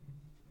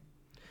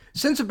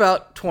Since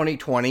about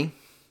 2020,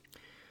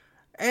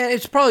 and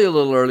it's probably a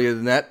little earlier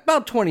than that,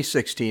 about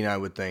 2016, I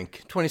would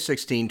think,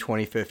 2016,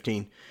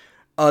 2015,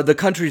 the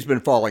country's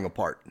been falling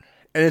apart,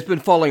 and it's been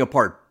falling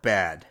apart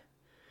bad.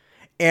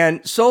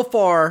 And so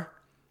far,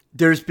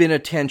 there's been a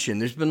tension.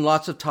 There's been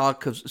lots of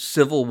talk of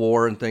civil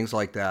war and things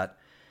like that.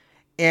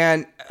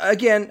 And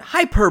again,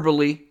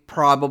 hyperbole,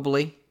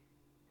 probably.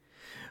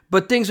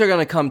 But things are going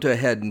to come to a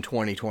head in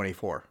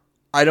 2024.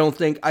 I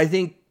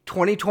think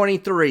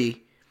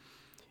 2023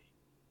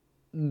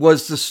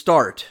 was the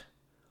start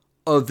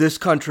of this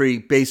country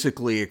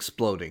basically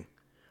exploding.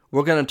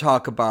 We're going to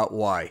talk about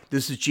why.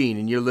 This is Gene,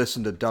 and you're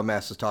listening to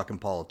Dumbasses Talking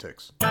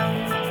Politics.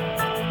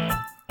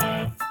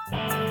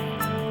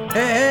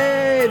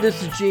 Hey,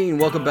 this is Gene.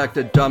 Welcome back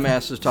to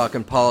Dumbasses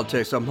Talking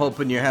Politics. I'm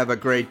hoping you have a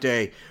great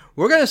day.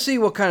 We're going to see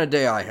what kind of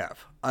day I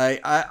have.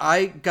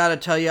 I got to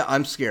tell you,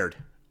 I'm scared.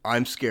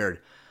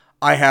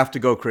 I have to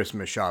go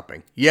Christmas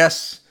shopping.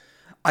 Yes,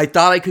 I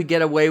thought I could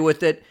get away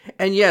with it.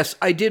 And yes,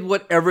 I did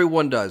what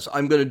everyone does.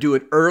 I'm going to do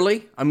it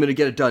early. I'm going to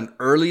get it done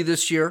early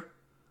this year.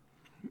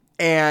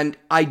 And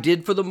I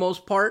did for the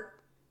most part,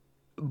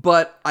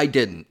 but I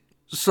didn't.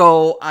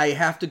 So I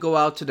have to go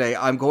out today.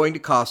 I'm going to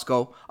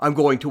Costco. I'm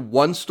going to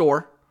one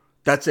store.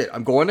 That's it.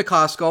 I'm going to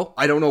Costco.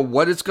 I don't know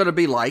what it's going to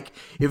be like.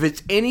 If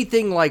it's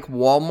anything like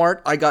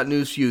Walmart, I got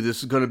news for you. This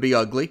is going to be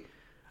ugly.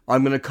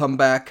 I'm going to come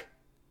back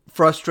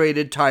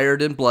frustrated,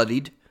 tired, and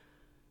bloodied.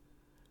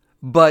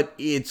 But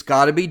it's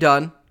got to be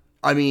done.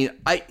 I mean,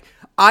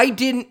 I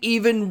didn't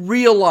even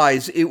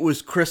realize it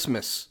was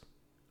Christmas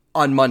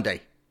on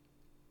Monday.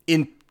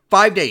 In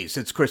 5 days,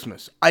 it's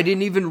Christmas. I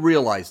didn't even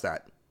realize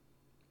that.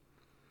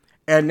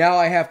 And now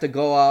I have to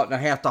go out and I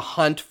have to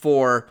hunt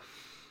for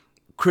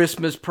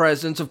Christmas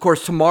presents. Of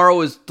course, tomorrow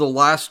is the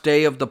last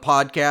day of the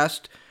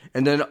podcast,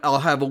 and then I'll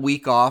have a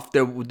week off.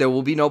 There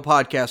will be no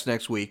podcast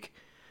next week.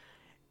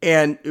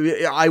 And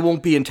I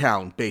won't be in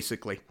town,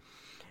 basically.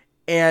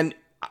 And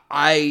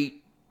I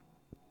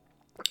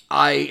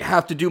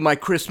have to do my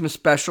Christmas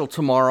special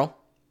tomorrow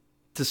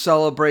to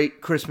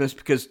celebrate Christmas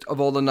because of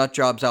all the nut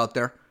jobs out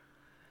there.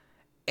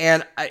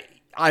 And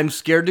I'm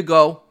scared to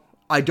go.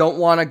 I don't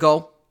want to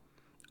go.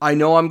 I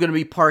know I'm going to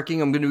be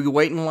parking. I'm going to be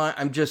waiting in line.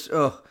 I'm just,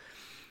 ugh.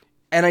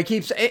 And I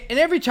keep saying, and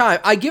every time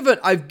I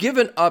have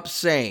given up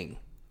saying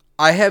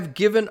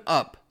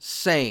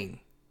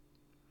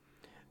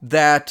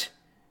that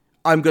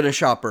I'm going to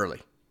shop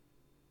early.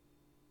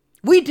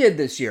 We did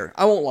this year.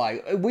 I won't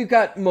lie. We've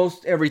got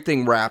most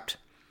everything wrapped.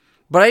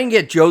 But I didn't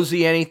get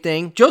Josie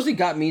anything. Josie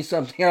got me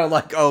something. I'm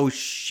like, oh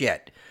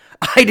shit.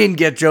 I didn't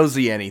get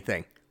Josie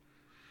anything.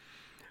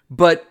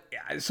 But,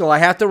 so I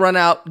have to run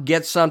out,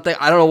 get something.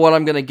 I don't know what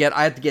I'm going to get.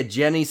 I have to get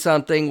Jenny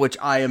something, which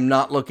I am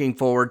not looking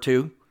forward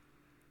to.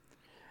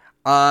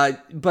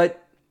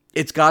 But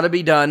it's got to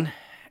be done.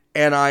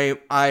 And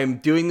I'm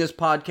doing this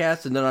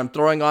podcast, and then I'm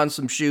throwing on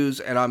some shoes,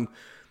 and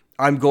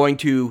I'm going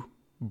to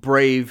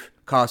brave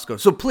Costco.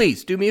 So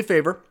please, do me a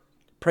favor.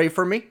 Pray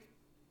for me.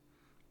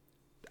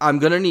 I'm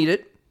going to need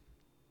it.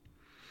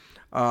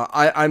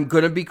 I'm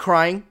going to be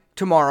crying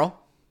tomorrow.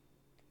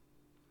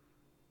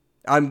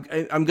 I'm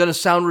going to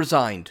sound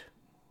resigned.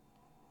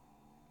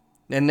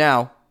 And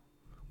now,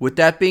 with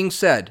that being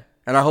said,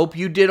 and I hope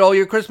you did all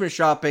your Christmas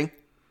shopping,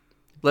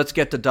 let's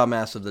get to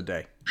Dumbass of the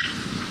Day.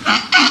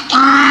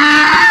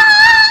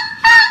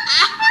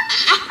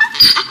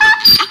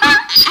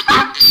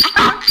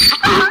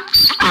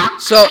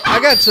 So, I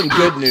got some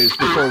good news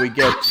before we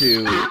get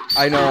to,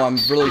 I know I'm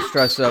really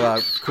stressed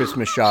about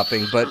Christmas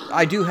shopping, but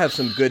I do have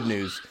some good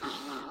news.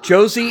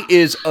 Josie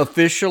is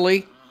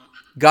officially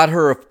got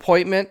her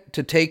appointment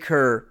to take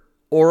her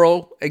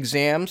oral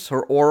exams,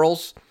 her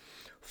orals,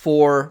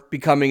 for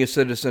becoming a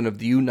citizen of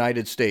the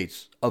United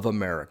States of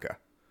America.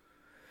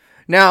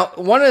 Now,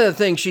 one of the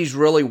things she's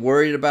really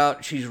worried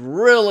about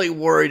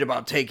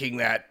taking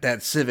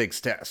that civics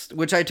test,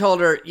 which I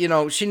told her,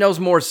 she knows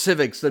more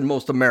civics than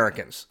most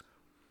Americans.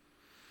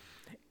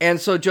 And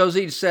so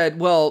Josie said,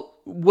 well,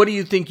 what do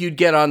you think you'd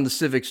get on the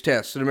civics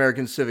test, an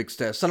American civics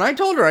test? And I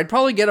told her I'd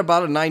probably get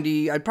about a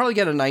 90, I'd probably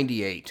get a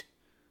 98.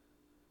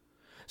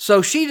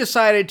 So she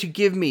decided to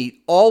give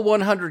me all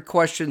 100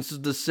 questions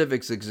of the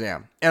civics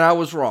exam. And I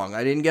was wrong.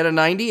 I didn't get a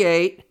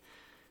 98.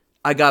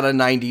 I got a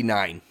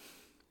 99.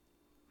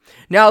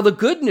 Now, the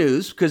good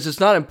news, because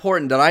it's not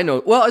important that I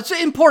know, well, it's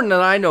important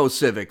that I know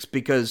civics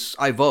because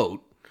I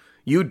vote.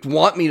 You'd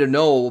want me to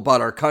know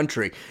about our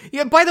country.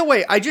 Yeah, by the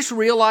way, I just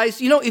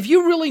realized, if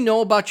you really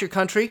know about your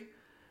country,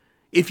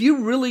 if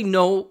you really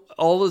know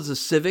all of the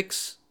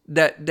civics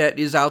that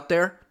is out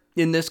there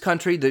in this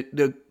country,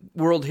 the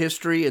world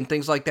history and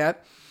things like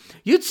that,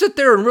 you'd sit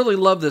there and really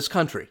love this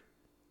country.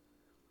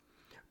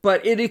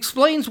 But it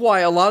explains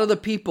why a lot of the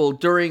people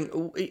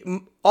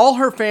all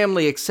her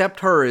family except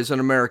her is an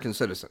American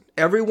citizen.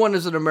 Everyone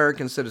is an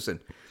American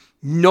citizen.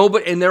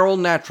 Nobody, and they're all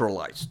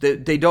naturalized.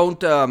 They don't,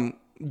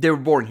 they were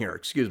born here,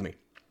 excuse me.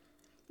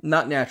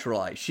 Not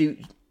naturalized. She's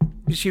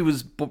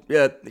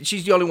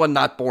the only one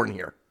not born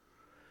here.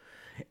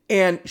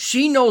 And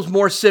she knows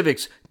more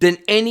civics than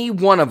any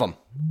one of them.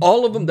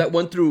 All of them that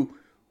went through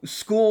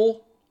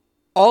school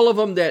All of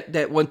them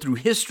that went through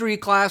history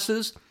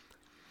classes.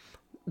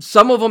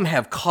 Some of them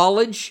have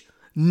college.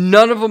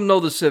 None of them know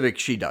the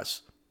civics she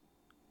does.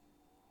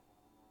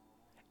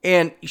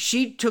 And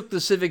she took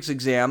the civics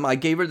exam. I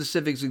gave her the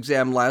civics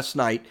exam last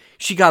night.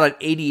 She got an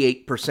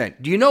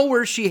 88%. Do you know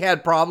where she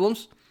had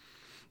problems?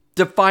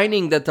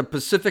 Defining that the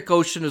Pacific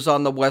Ocean is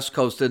on the west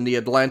coast and the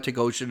Atlantic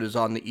Ocean is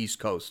on the east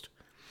coast.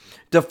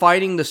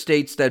 Defining the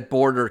states that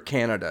border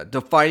Canada.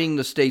 Defining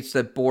the states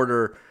that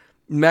border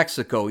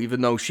Mexico,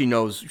 even though she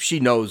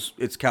knows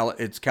it's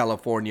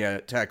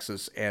California,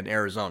 Texas, and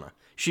Arizona.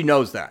 She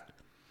knows that.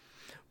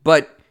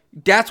 But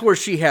that's where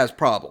she has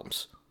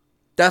problems.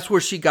 That's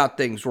where she got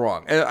things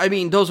wrong. I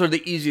mean, those are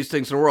the easiest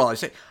things in the world. I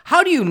say,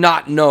 how do you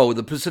not know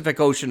the Pacific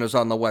Ocean is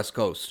on the west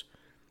coast?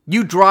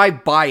 You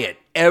drive by it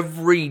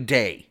every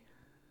day.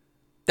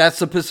 That's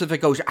the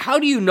Pacific Ocean. How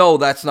do you know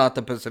that's not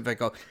the Pacific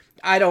Ocean?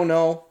 I don't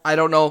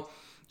know.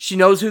 She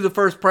knows who the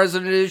first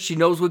president is. She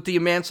knows what the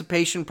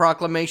Emancipation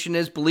Proclamation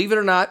is. Believe it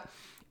or not,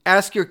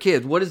 ask your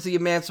kid, what is the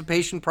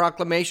Emancipation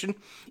Proclamation?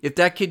 If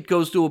that kid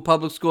goes to a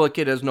public school, that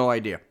kid has no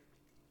idea.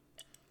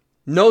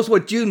 Knows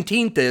what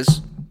Juneteenth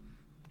is,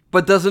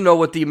 but doesn't know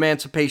what the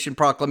Emancipation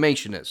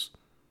Proclamation is.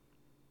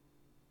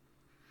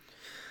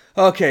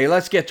 Okay,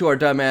 let's get to our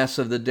dumbass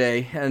of the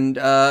day. And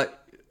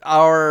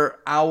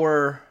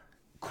our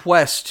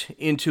quest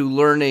into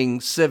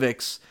learning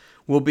civics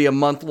will be a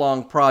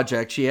month-long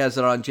project. She has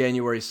it on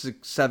January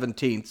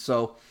 17th,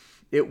 so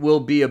it will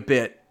be a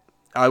bit.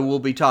 I will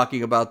be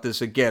talking about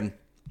this again.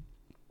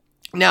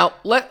 Now,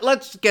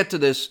 let's get to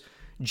this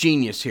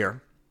genius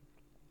here,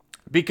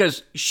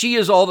 because she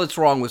is all that's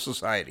wrong with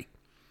society.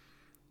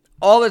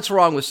 All that's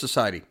wrong with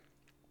society.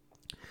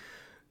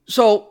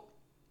 So,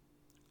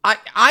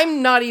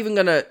 I'm not even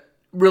going to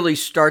really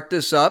start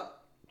this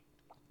up.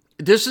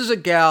 This is a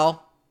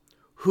gal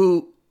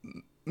who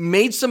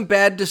made some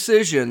bad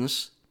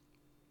decisions,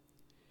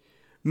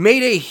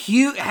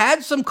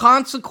 had some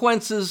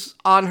consequences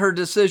on her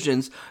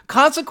decisions.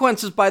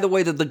 Consequences, by the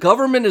way, that the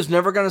government is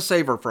never going to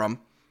save her from.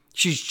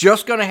 She's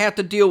just going to have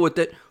to deal with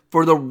it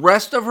for the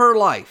rest of her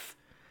life.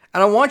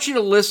 And I want you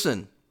to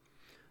listen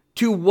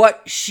to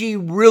what she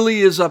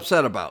really is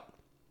upset about.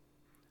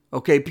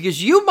 Okay,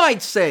 because you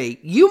might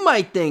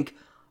think,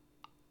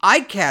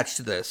 I catch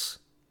this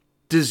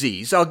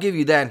disease. I'll give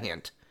you that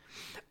hint.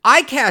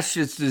 I catch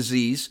this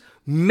disease,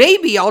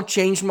 maybe I'll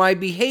change my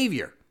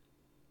behavior.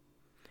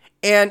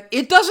 And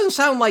it doesn't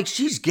sound like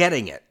she's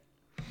getting it.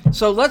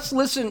 So let's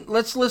listen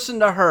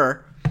to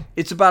her.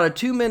 It's about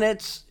 2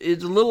 minutes.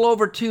 It's a little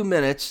over 2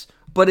 minutes,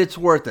 but it's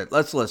worth it.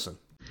 Let's listen.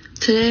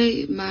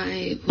 Today,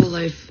 my whole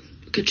life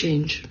could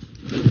change.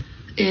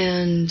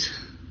 And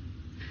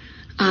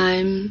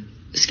I'm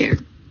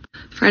scared.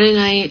 Friday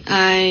night,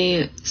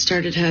 I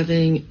started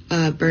having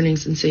a burning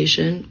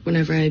sensation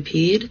whenever I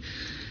peed.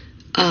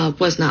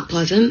 Was not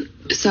pleasant.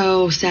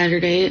 So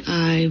Saturday,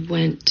 I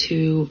went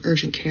to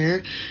urgent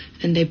care,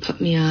 and they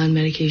put me on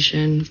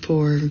medication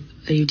for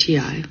a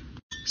UTI.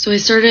 So I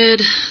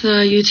started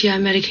the UTI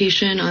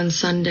medication on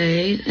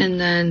Sunday, and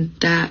then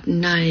that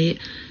night,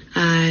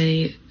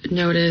 I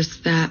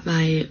noticed that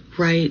my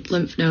right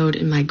lymph node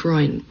in my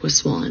groin was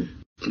swollen.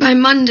 By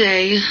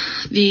Monday,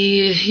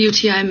 the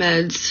UTI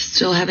meds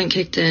still haven't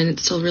kicked in. It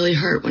still really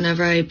hurt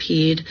whenever I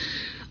peed.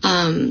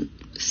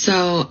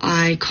 So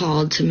I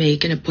called to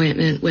make an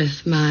appointment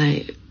with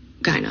my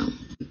gyno.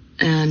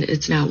 And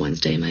it's now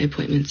Wednesday. My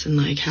appointment's in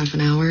like half an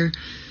hour.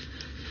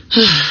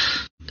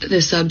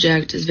 This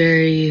subject is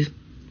very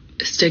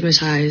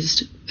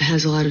stigmatized,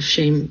 has a lot of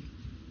shame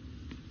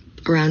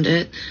around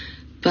it.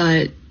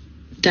 But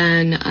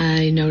then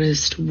I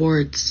noticed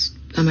warts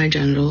on my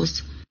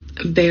genitals.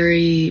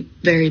 Very,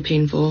 very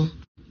painful.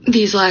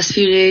 These last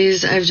few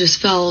days, I've just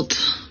felt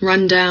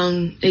run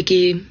down,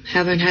 icky,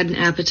 haven't had an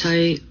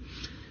appetite,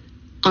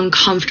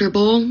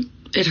 uncomfortable.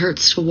 It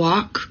hurts to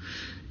walk.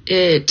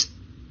 It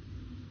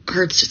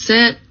hurts to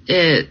sit.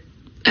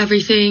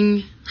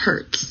 Everything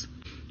hurts.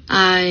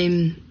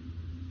 I'm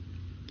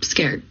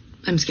scared.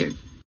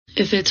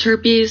 If it's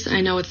herpes, I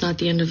know it's not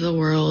the end of the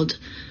world.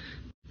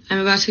 I'm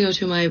about to go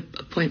to my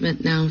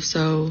appointment now,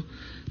 so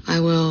I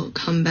will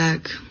come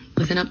back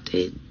with an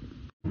update.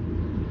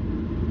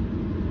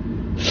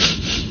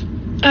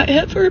 I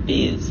have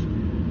herpes.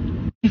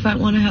 If I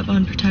want to have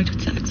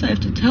unprotected sex, I have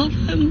to tell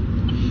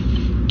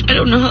them. I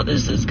don't know how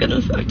this is going to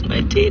affect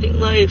my dating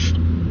life.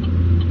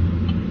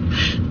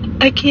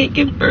 I can't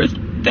give birth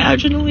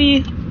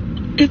vaginally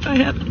if I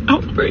have an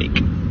outbreak.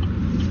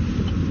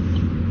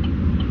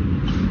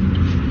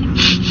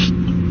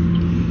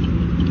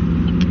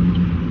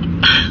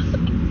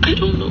 I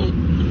don't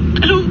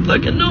know. I don't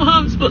fucking know how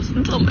I'm supposed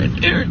to tell my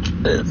parents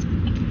this.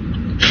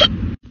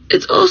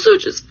 It's also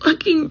just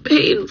fucking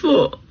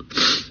painful.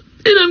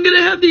 And I'm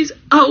gonna have these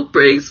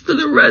outbreaks for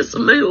the rest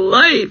of my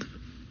life.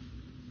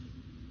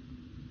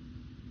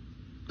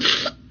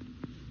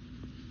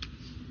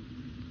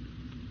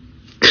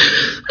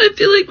 I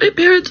feel like my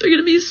parents are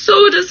gonna be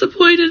so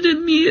disappointed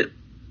in me.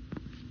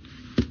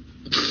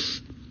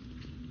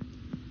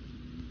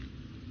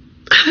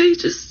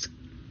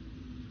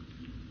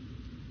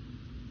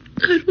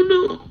 I don't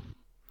know.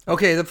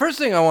 Okay, the first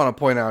thing I want to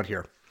point out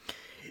here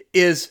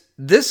is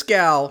this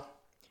gal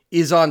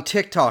is on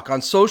TikTok,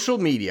 on social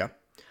media.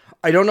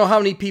 I don't know how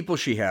many people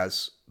she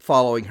has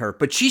following her,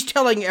 but she's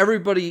telling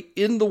everybody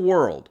in the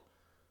world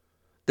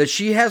that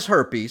she has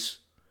herpes.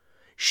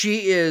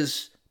 She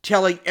is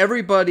telling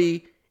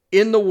everybody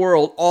in the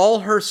world all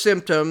her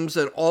symptoms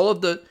and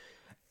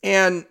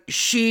and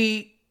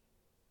she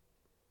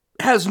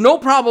has no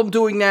problem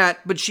doing that,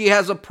 but she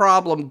has a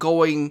problem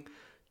going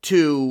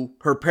to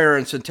her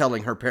parents and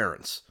telling her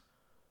parents.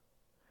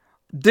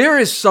 There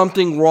is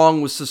something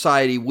wrong with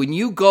society when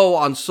you go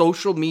on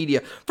social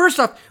media. First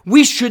off,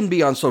 we shouldn't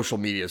be on social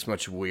media as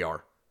much as we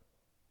are.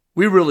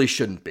 We really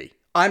shouldn't be.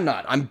 I'm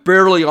not. I'm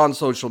barely on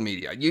social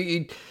media.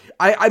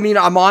 I mean,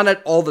 I'm on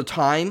it all the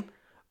time,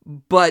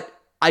 but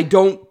I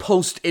don't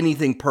post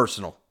anything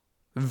personal.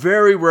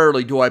 Very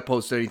rarely do I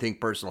post anything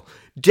personal.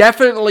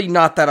 Definitely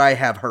not that I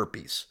have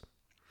herpes.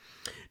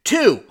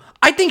 2,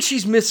 I think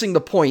she's missing the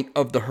point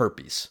of the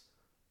herpes.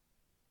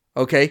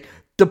 Okay?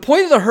 The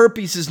point of the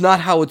herpes is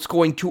not how it's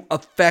going to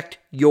affect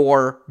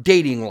your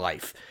dating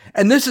life.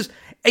 And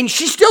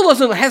she still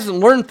hasn't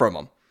learned from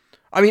them.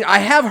 I mean, I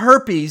have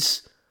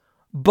herpes,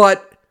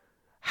 but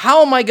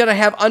how am I going to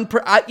have,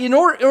 in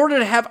order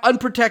to have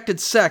unprotected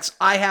sex,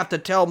 I have to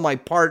tell my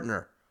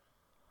partner.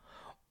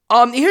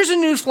 Here's a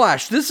news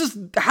flash. This is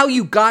how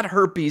you got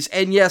herpes.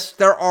 And yes,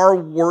 there are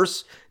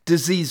worse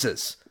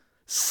diseases.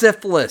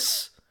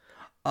 Syphilis,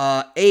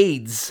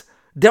 AIDS.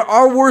 There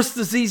are worse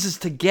diseases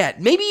to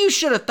get. Maybe you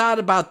should have thought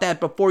about that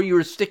before you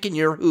were sticking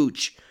your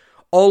hooch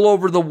all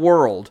over the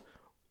world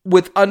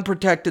with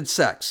unprotected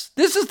sex.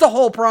 This is the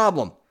whole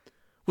problem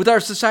with our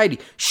society.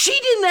 She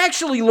didn't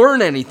actually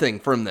learn anything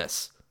from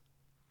this.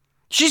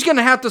 She's going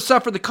to have to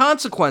suffer the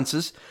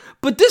consequences,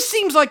 but this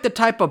seems like the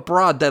type of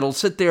broad that'll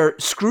sit there,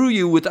 screw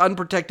you with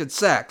unprotected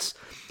sex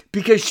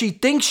because she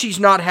thinks she's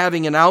not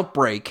having an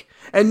outbreak,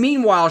 and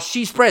meanwhile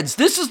she spreads.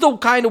 This is the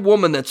kind of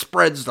woman that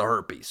spreads the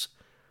herpes.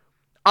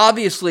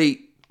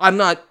 Obviously, I'm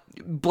not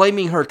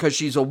blaming her because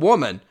she's a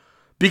woman,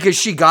 because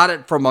she got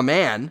it from a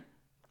man.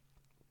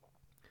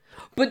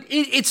 But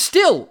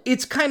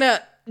it's kind of,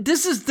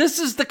 this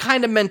is the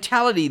kind of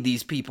mentality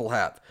these people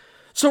have.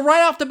 So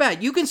right off the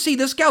bat, you can see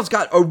this gal's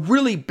got a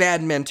really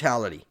bad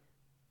mentality.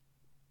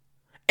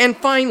 And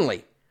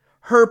finally,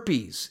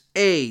 herpes,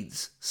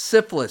 AIDS,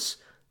 syphilis,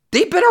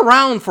 they've been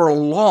around for a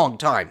long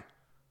time.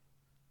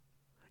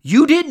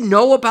 You didn't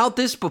know about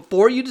this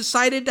before you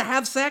decided to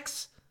have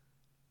sex?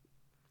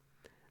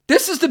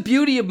 This is the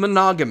beauty of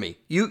monogamy.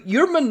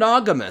 You're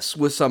monogamous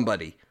with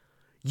somebody.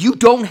 You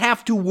don't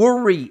have to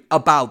worry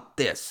about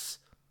this.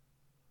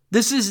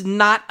 This is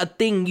not a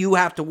thing you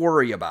have to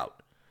worry about.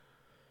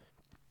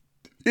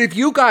 If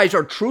you guys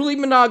are truly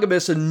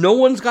monogamous and no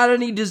one's got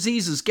any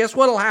diseases, guess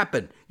what'll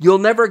happen? You'll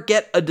never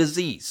get a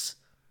disease.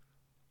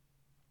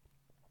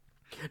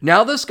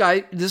 Now this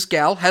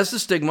gal has the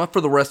stigma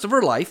for the rest of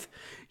her life,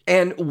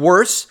 and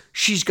worse,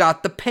 she's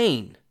got the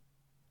pain.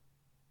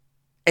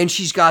 And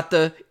she's got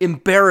the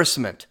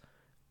embarrassment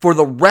for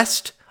the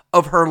rest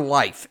of her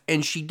life,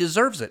 and she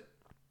deserves it.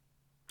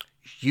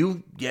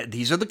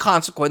 These are the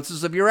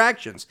consequences of your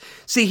actions.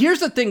 See,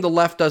 here's the thing the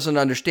left doesn't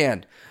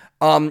understand.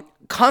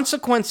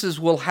 Consequences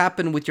will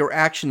happen with your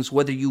actions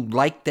whether you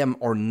like them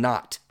or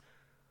not.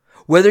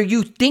 Whether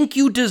you think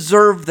you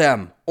deserve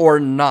them or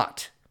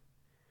not.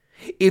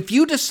 If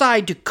you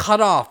decide to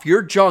cut off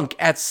your junk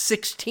at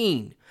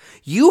 16,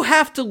 you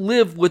have to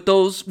live with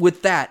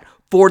that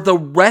for the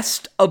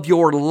rest of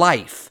your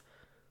life.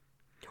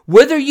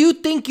 Whether you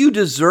think you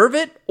deserve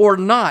it or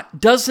not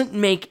doesn't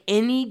make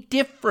any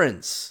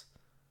difference.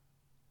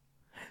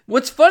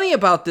 What's funny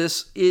about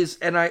this is,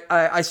 and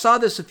I saw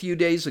this a few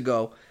days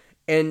ago,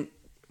 and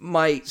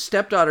my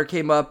stepdaughter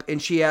came up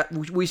and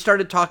we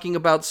started talking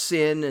about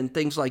sin and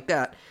things like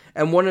that.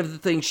 And one of the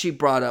things she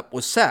brought up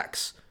was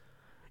sex.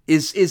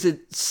 Is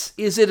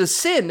it a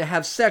sin to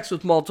have sex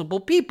with multiple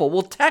people?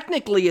 Well,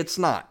 technically it's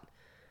not.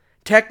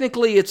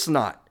 Technically it's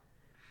not.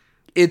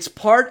 It's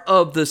part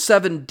of the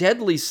 7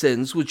 deadly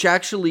sins, which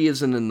actually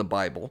isn't in the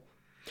Bible.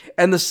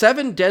 And the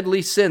 7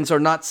 deadly sins are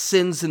not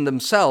sins in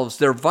themselves,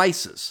 they're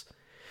vices.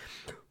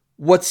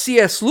 What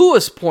C.S.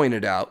 Lewis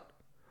pointed out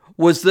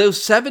was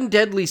those 7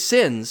 deadly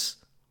sins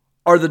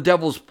are the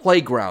devil's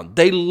playground.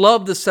 They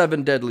love the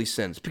 7 deadly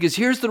sins because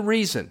here's the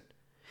reason.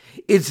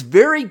 It's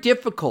very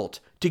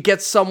difficult to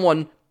get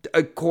someone,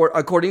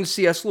 according to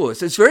C.S.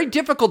 Lewis, it's very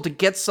difficult to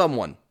get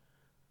someone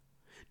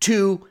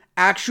to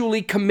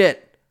actually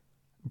commit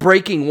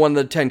breaking one of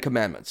the 10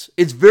 commandments.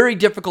 It's very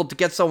difficult to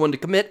get someone to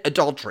commit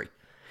adultery.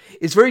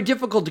 It's very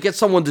difficult to get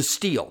someone to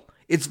steal.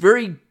 It's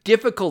very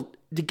difficult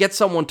to get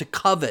someone to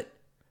covet.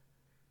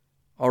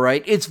 All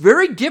right? It's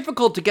very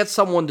difficult to get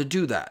someone to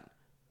do that.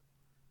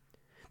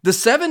 The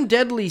 7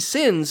 deadly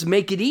sins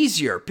make it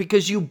easier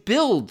because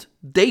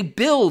they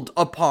build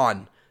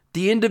upon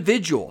the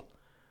individual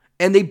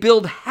and they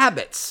build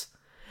habits,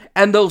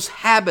 and those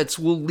habits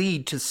will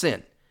lead to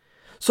sin.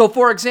 So,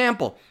 for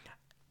example,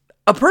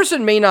 a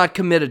person may not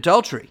commit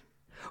adultery,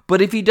 but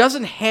if he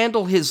doesn't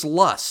handle his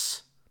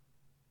lusts,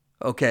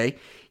 okay,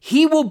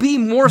 he will be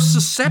more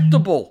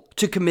susceptible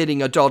to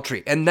committing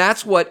adultery. And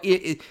that's what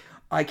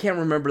I can't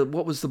remember,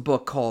 what was the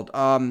book called?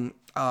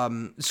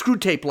 Screw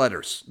Tape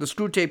Letters. The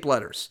Screw Tape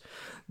Letters.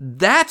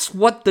 That's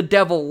what the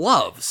devil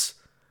loves,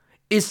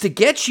 is to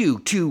get you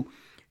to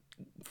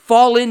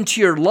fall into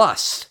your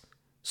lust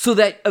so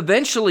that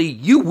eventually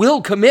you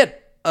will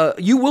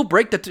you will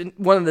break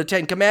one of the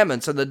 10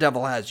 commandments and the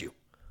devil has you.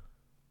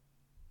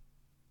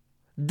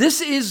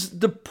 This is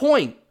the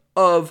point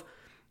of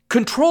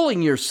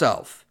controlling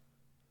yourself.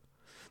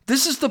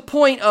 This is the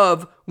point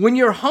of when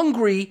you're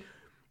hungry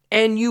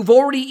and you've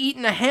already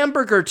eaten a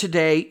hamburger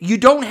today, you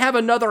don't have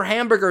another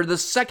hamburger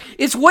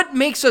It's what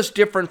makes us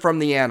different from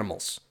the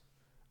animals.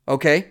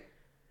 Okay?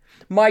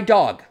 My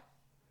dog.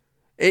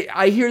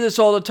 I hear this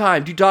all the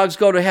time. Do dogs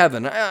go to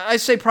heaven? I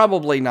say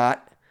probably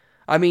not.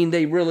 I mean,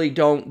 they really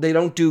don't. They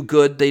don't do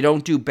good. They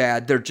don't do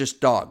bad. They're just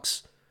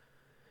dogs.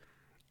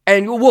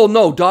 And, well,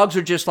 no, dogs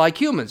are just like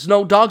humans.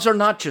 No, dogs are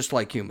not just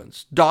like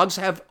humans. Dogs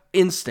have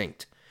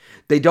instinct.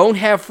 They don't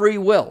have free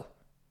will.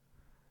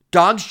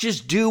 Dogs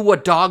just do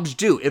what dogs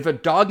do. If a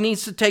dog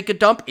needs to take a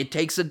dump, it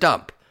takes a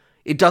dump.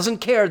 It doesn't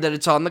care that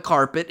it's on the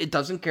carpet. It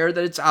doesn't care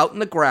that it's out in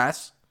the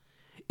grass.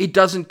 It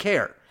doesn't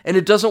care. And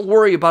it doesn't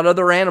worry about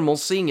other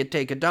animals seeing it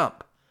take a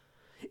dump.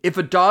 If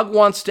a dog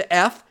wants to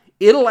F,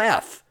 it'll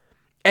F.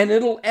 And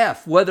it'll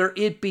F, whether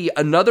it be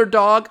another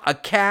dog, a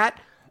cat,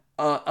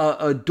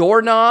 a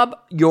doorknob,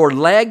 your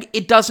leg,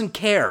 it doesn't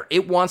care.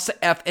 It wants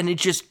to F and it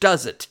just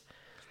does it.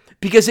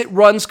 Because it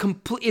runs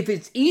complete. If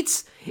it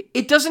eats,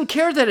 it doesn't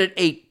care that it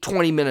ate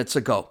 20 minutes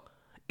ago.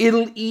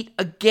 It'll eat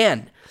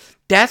again.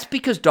 That's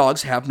because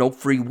dogs have no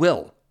free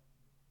will.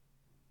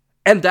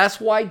 And that's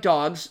why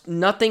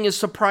nothing is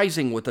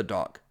surprising with a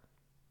dog.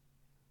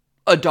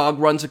 A dog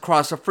runs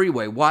across a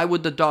freeway. Why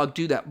would the dog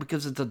do that?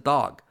 Because it's a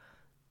dog.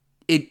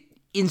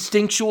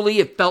 Instinctually,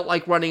 it felt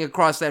like running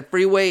across that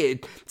freeway.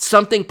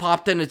 Something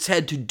popped in its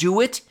head to do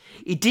it.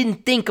 It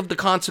didn't think of the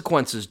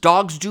consequences.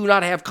 Dogs do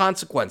not have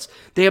consequence.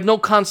 They have no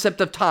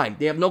concept of time.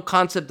 They have no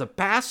concept of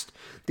past.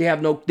 They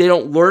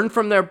don't learn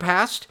from their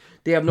past.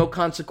 They have no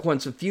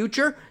consequence of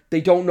future.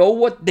 They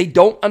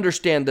don't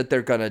understand that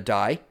they're going to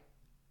die.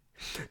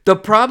 The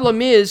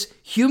problem is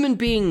human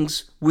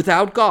beings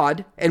without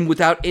God and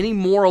without any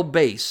moral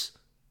base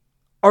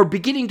are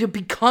beginning to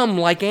become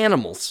like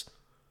animals.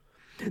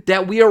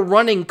 That we are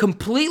running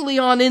completely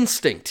on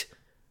instinct.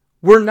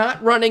 We're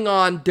not running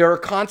on there are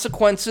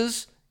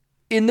consequences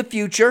in the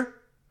future,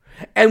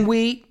 and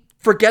we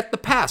forget the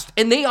past.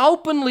 And they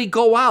openly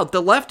go out,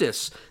 the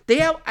leftists,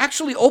 they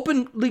actually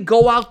openly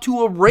go out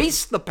to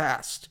erase the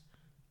past.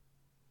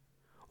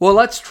 Well,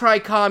 let's try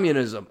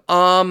communism.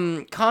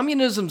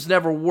 Communism's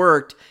never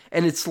worked,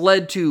 and it's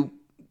led to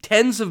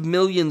tens of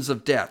millions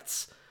of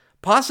deaths,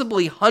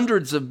 possibly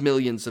hundreds of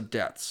millions of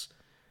deaths.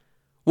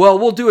 Well,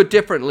 we'll do it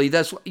differently.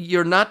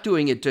 You're not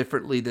doing it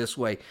differently this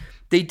way.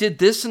 They did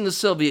this in the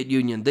Soviet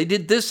Union. They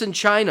did this in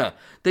China.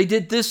 They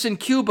did this in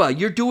Cuba.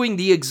 You're doing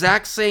the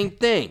exact same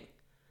thing.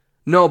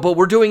 No, but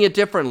we're doing it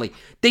differently.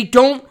 They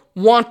don't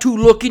want to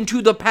look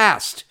into the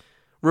past.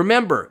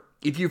 Remember,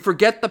 if you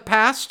forget the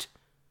past,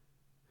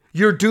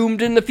 you're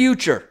doomed in the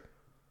future.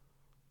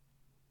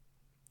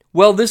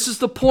 Well, this is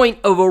the point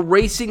of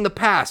erasing the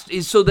past,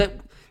 is so that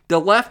the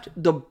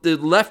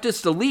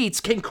leftist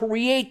elites can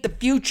create the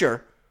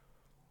future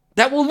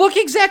that will look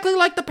exactly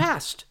like the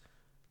past.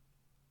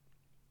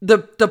 The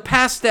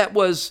past that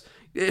was,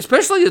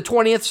 especially the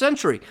 20th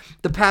century,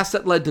 the past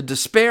that led to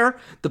despair,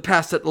 the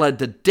past that led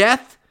to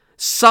death,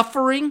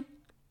 suffering.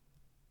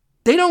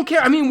 They don't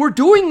care. I mean, we're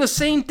doing the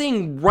same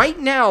thing right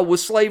now with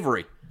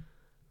slavery.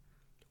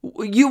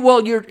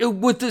 You're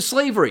with the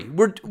slavery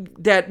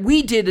that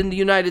we did in the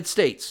United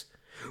States.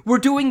 We're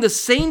doing the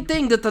same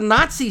thing that the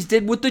Nazis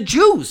did with the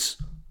Jews.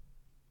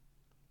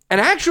 And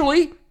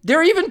actually,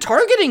 they're even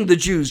targeting the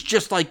Jews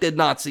just like the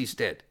Nazis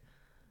did.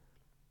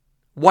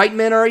 White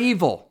men are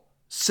evil.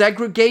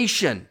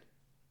 Segregation.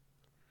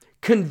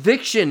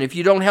 Conviction if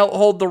you don't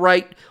hold the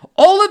right.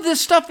 All of this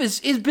stuff has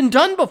been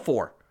done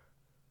before.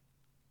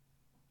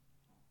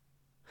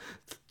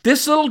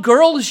 This little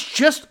girl is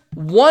just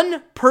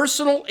one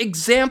personal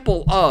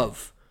example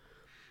of,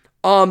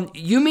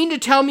 you mean to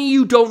tell me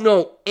you don't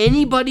know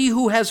anybody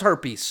who has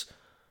herpes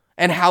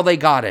and how they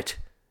got it,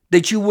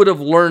 that you would have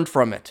learned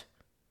from it?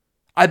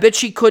 I bet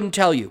she couldn't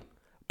tell you,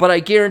 but I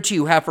guarantee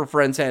you half her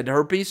friends had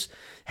herpes,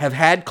 have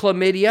had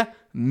chlamydia,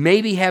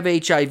 maybe have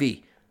HIV.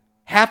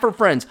 Half her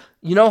friends.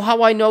 You know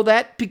how I know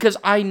that? Because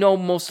I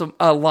know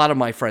a lot of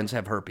my friends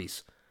have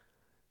herpes.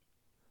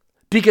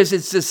 Because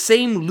it's the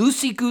same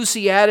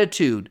loosey-goosey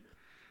attitude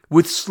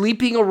with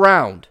sleeping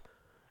around.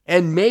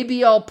 And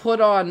maybe I'll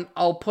put on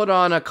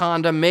a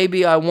condom,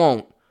 maybe I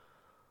won't.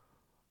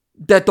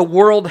 That the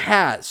world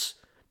has.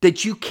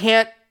 That you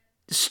can't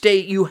stay,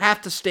 you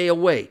have to stay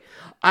away.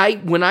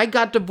 When I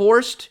got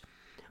divorced,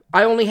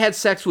 I only had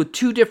sex with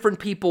 2 different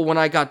people when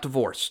I got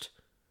divorced.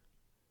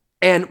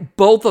 And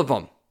both of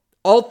them,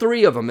 all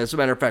 3 of them, as a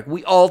matter of fact,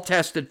 we all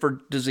tested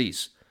for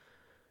disease.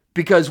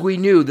 Because we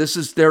knew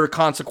there are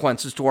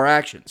consequences to our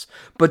actions.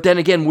 But then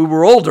again, we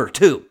were older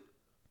too.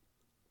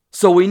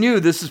 So we knew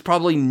this is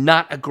probably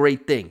not a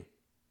great thing.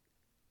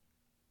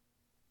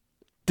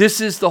 This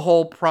is the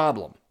whole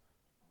problem.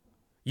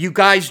 You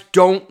guys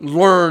don't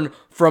learn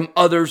from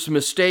others'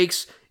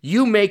 mistakes.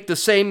 You make the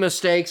same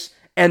mistakes,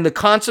 and the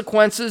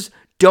consequences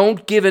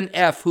don't give an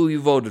F who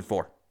you voted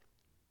for.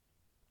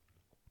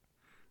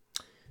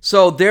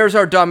 So there's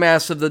our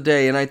dumbass of the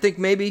day, and I think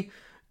maybe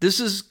this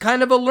is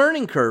kind of a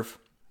learning curve.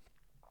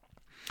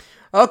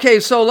 Okay,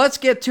 so let's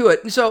get to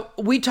it. So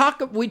we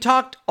talked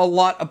a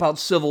lot about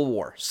civil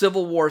war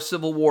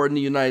in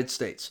the United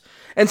States.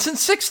 And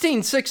since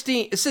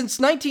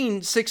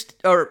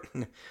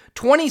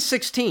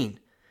 2016,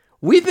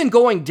 we've been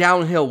going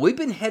downhill. We've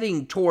been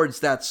heading towards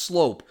that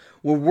slope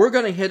where we're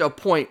going to hit a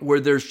point where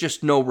there's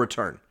just no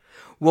return.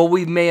 Well,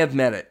 we may have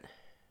met it.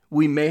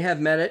 We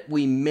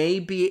may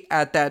be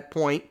at that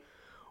point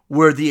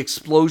where the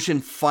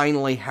explosion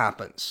finally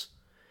happens.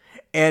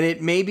 And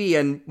it may be,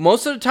 and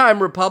most of the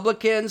time,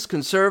 Republicans,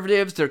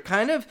 conservatives, they're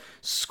kind of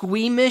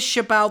squeamish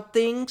about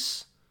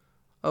things.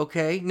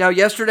 Okay. Now,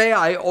 yesterday,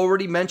 I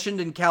already mentioned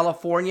in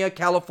California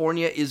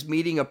is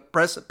meeting a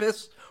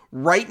precipice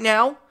right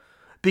now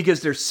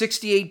because they're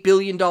 $68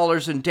 billion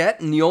in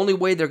debt. And the only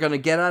way they're going to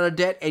get out of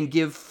debt and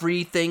give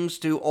free things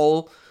to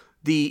all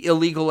the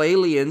illegal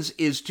aliens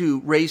is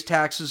to raise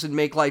taxes and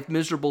make life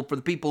miserable for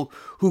the people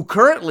who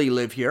currently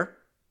live here.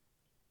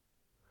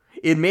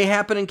 It may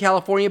happen in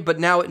California, but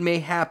now it may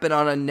happen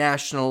on a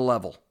national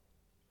level.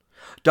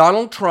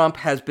 Donald Trump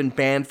has been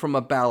banned from a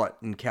ballot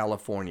in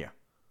California.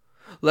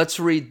 Let's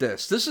read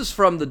this. This is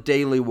from the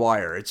Daily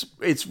Wire.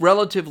 It's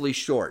relatively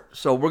short,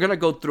 so we're going to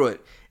go through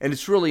it, and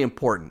it's really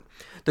important.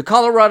 The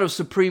Colorado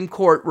Supreme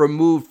Court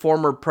removed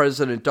former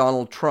President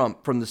Donald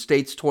Trump from the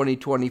state's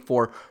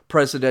 2024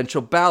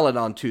 presidential ballot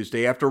on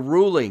Tuesday after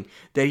ruling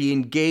that he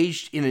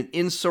engaged in an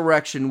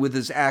insurrection with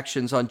his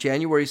actions on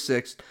January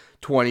 6,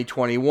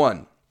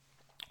 2021.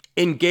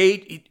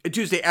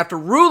 Tuesday after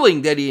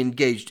ruling that he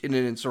engaged in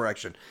an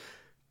insurrection.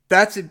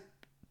 That's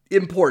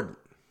important,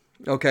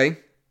 okay?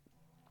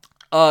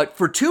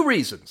 For two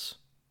reasons.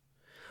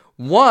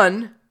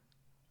 One,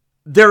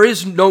 there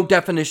is no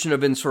definition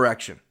of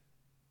insurrection.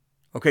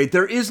 Okay,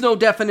 there is no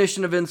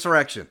definition of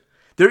insurrection.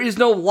 There is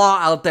no law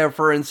out there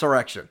for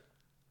insurrection.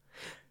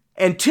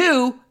 And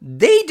two,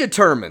 they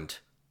determined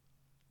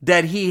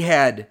that he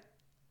had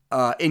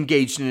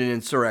engaged in an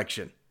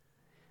insurrection.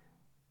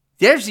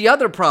 There's the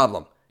other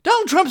problem.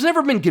 Donald Trump's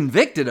never been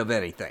convicted of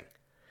anything.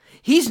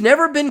 He's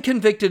never been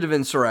convicted of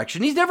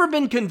insurrection. He's never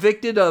been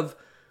convicted of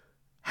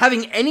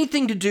having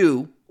anything to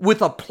do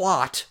with a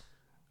plot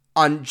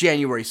on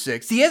January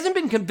 6th. He hasn't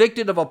been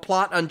convicted of a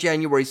plot on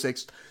January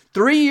 6th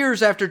 3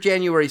 years after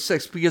January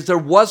 6th because there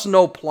was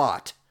no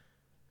plot.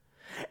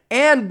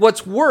 And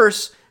what's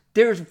worse,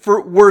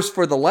 worse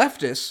for the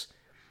leftists,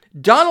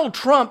 Donald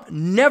Trump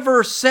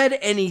never said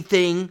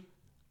anything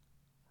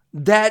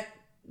that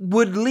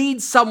would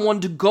lead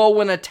someone to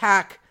go and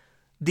attack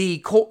the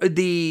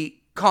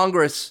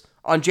Congress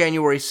on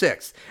January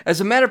 6th. As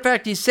a matter of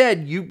fact, he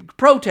said, you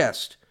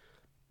protest.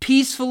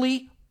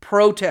 Peacefully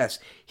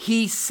protest.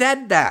 He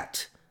said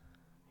that.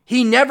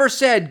 He never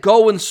said,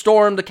 go and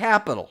storm the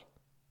Capitol.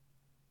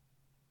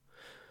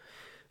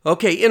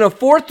 Okay, in a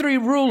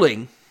 4-3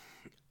 ruling,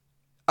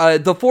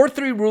 the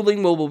 4-3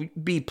 ruling will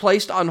be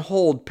placed on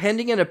hold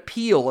pending an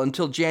appeal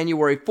until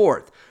January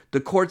 4th,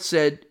 the court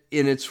said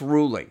in its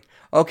ruling.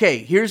 Okay,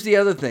 here's the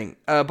other thing.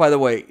 By the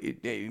way,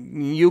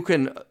 you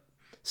can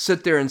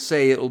sit there and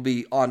say it will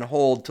be on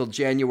hold till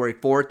January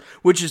 4th,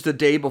 which is the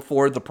day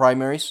before the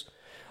primaries.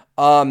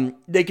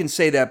 They can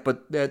say that,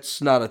 but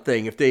that's not a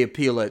thing. If they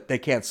appeal it, they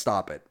can't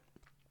stop it.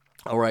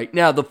 All right.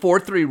 Now, the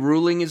 4-3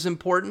 ruling is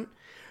important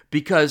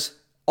because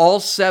all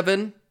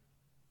 7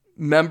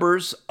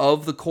 members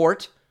of the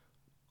court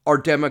are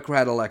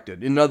Democrat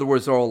elected. In other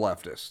words, they're all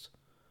leftists.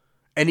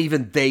 And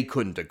even they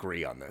couldn't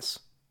agree on this.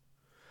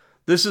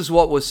 This is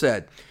what was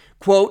said.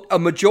 Quote, a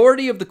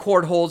majority of the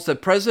court holds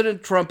that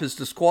President Trump is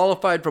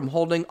disqualified from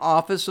holding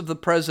office of the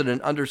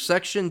president under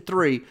Section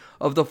 3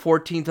 of the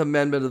 14th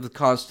Amendment of the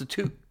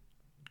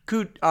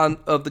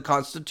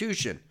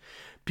Constitution.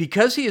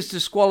 Because he is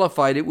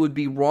disqualified, it would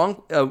be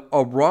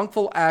a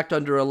wrongful act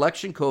under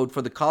election code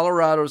for the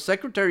Colorado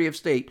Secretary of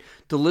State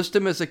to list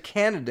him as a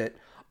candidate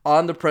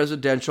on the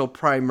presidential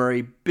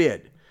primary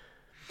bid.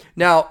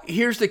 Now,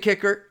 here's the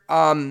kicker.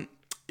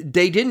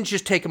 They didn't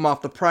just take him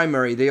off the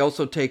primary, they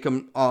also take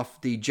him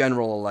off the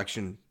general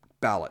election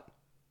ballot.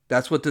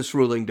 That's what this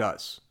ruling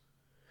does.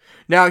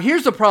 Now,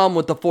 here's the problem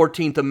with the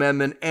 14th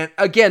Amendment. And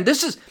again,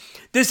 this is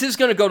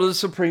going to go to the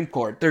Supreme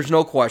Court. There's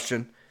no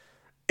question.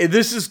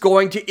 This is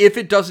going to, if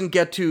it doesn't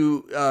get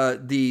to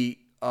the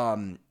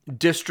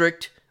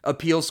district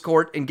appeals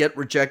court and get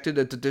rejected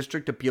at the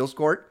district appeals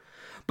court,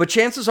 but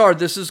chances are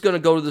this is going to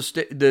go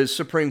to the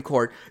Supreme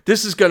Court.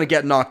 This is going to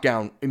get knocked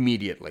down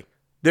immediately.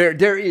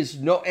 There is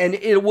no, and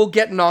it will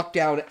get knocked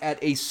down at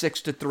a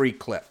 6-3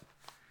 clip.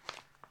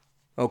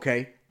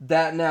 Okay,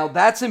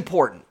 that's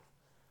important.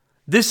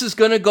 This is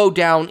going to go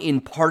down in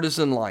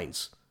partisan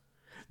lines.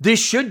 This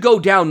should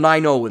go down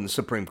 9-0 in the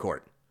Supreme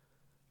Court.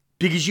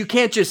 Because you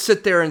can't just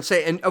sit there and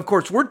say, and of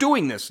course, we're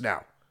doing this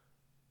now.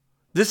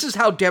 This is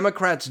how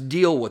Democrats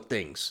deal with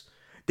things.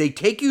 They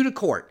take you to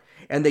court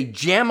and they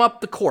jam up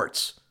the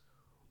courts.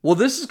 Well,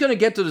 this is going to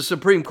get to the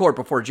Supreme Court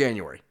before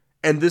January.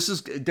 And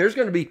there's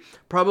going to be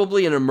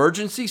probably an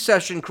emergency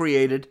session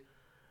created.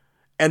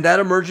 And that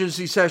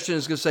emergency session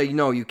is going to say,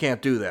 no, you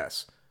can't do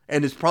this.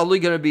 And it's probably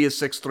going to be a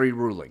 6-3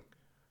 ruling.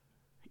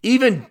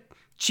 Even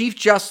Chief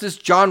Justice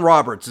John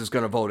Roberts is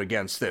going to vote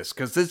against this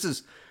because this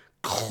is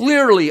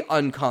clearly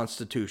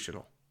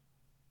unconstitutional.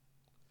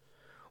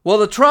 Well,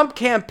 the Trump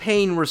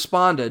campaign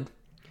responded.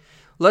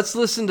 Let's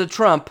listen to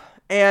Trump.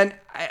 And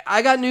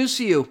I got news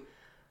to you.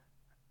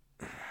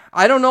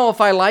 I don't know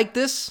if I like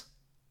this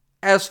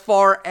as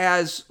far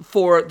as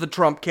for the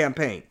Trump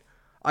campaign.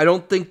 I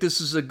don't think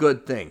this is a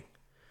good thing.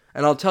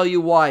 And I'll tell you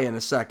why in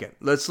a second.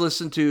 Let's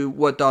listen to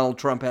what Donald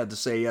Trump had to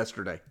say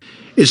yesterday.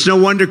 It's no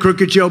wonder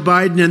crooked Joe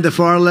Biden and the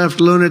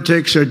far-left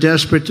lunatics are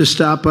desperate to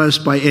stop us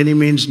by any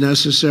means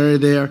necessary.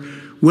 They are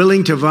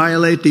willing to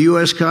violate the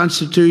U.S.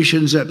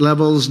 Constitution at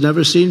levels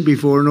never seen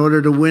before in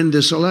order to win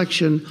this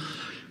election.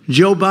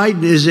 Joe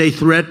Biden is a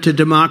threat to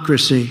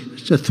democracy.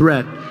 It's a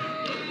threat.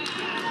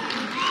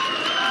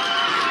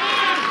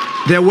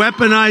 They're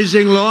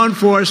weaponizing law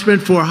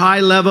enforcement for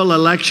high-level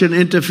election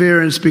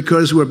interference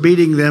because we're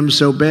beating them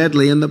so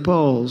badly in the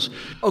polls.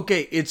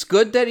 Okay, it's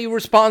good that he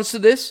responds to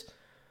this.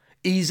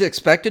 He's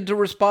expected to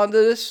respond to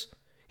this.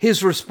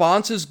 His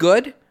response is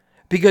good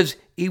because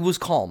he was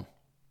calm.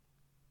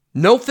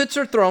 No fits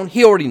are thrown.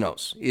 He already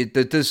knows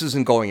that this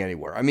isn't going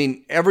anywhere. I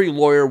mean, every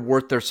lawyer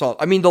worth their salt.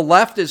 I mean, the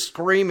left is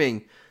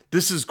screaming,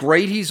 this is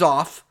great, he's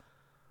off.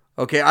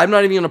 Okay, I'm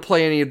not even going to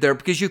play any of there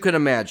because you can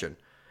imagine.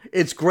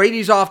 It's great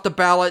he's off the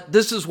ballot.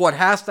 This is what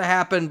has to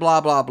happen,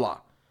 blah, blah, blah.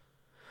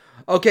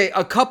 Okay,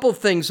 a couple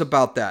things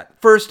about that.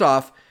 First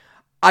off,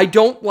 I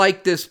don't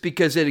like this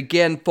because it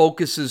again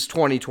focuses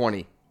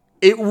 2020.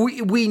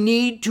 We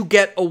need to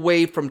get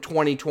away from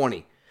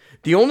 2020.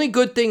 The only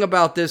good thing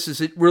about this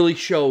is it really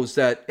shows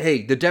that,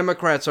 hey, the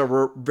Democrats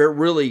are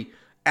really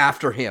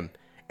after him,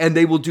 and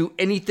they will do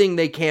anything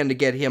they can to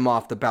get him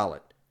off the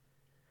ballot.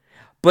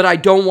 But I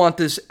don't want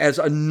this as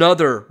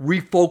another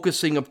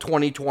refocusing of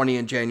 2020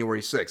 and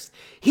January 6th.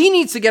 He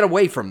needs to get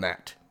away from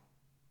that.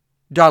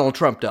 Donald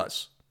Trump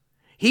does.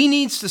 He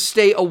needs to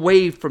stay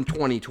away from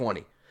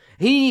 2020.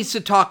 He needs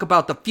to talk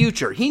about the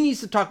future. He needs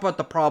to talk about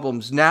the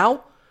problems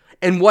now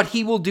and what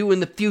he will do in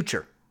the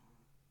future.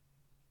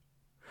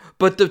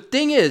 But the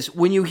thing is,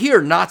 when you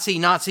hear Nazi,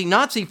 Nazi,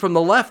 Nazi from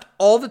the left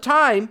all the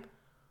time,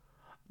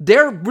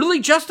 they're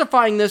really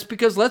justifying this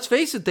because, let's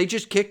face it, they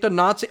just kicked a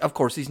Nazi. Of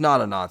course, he's not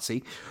a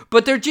Nazi,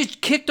 but they're just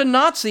kicked a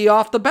Nazi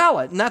off the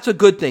ballot. And that's a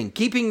good thing,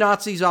 keeping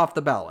Nazis off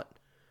the ballot.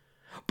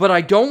 But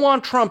I don't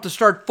want Trump to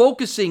start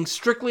focusing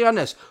strictly on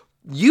this.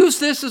 Use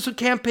this as a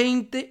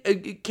campaign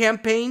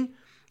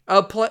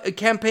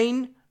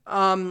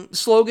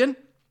slogan.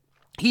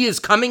 He is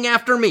coming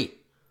after me.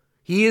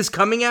 He is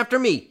coming after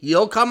me.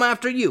 He'll come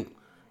after you.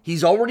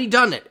 He's already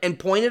done it and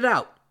pointed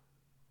out.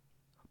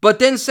 But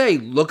then say,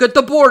 look at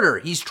the border.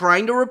 He's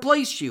trying to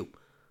replace you.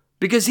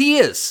 Because he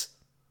is.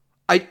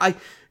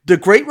 The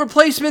great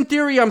replacement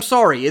theory, I'm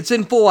sorry, it's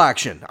in full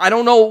action. I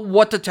don't know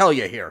what to tell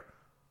you here.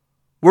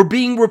 We're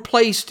being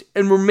replaced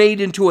and we're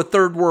made into a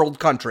third world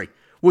country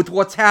with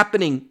what's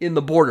happening in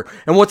the border.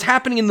 And what's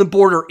happening in the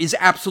border is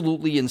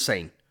absolutely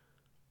insane.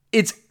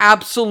 It's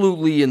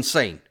absolutely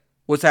insane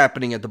what's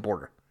happening at the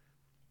border.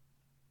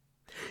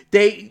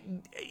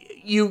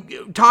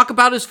 You talk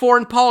about his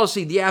foreign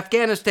policy, the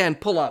Afghanistan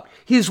pullout.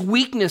 His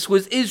weakness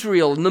was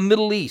Israel and the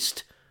Middle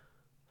East.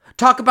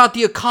 Talk about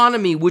the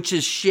economy, which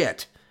is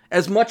shit.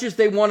 As much as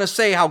they want to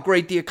say how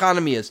great the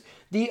economy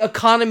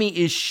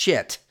is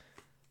shit.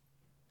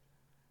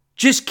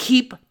 Just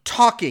keep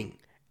talking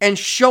and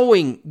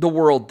showing the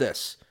world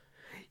this.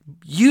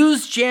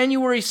 Use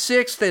January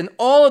 6th and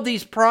all of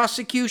these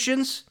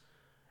prosecutions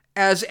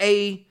as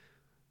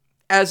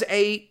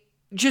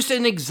just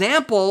an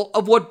example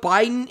of what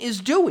Biden is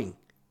doing.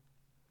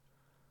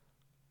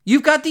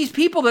 You've got these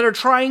people that are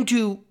trying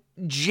to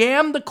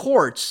jam the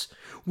courts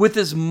with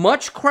as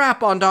much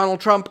crap on Donald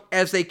Trump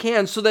as they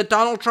can so that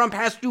Donald Trump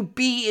has to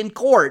be in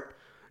court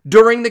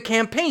during the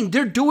campaign.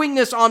 They're doing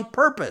this on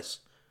purpose.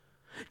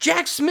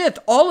 Jack Smith,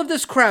 all of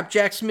this crap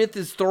Jack Smith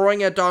is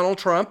throwing at Donald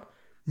Trump,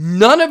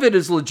 none of it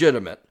is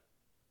legitimate.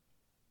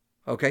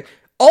 Okay?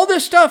 All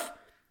this stuff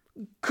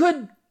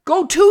could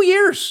go 2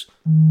 years.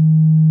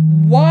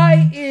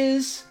 Why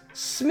is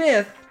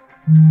Smith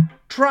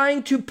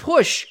trying to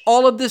push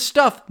all of this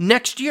stuff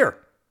next year?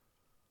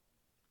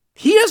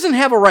 He doesn't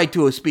have a right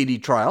to a speedy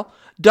trial.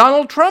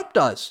 Donald Trump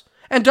does.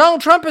 And Donald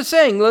Trump is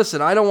saying,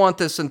 listen, I don't want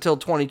this until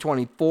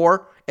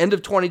 2024, end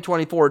of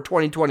 2024 or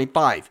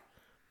 2025.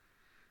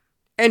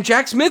 And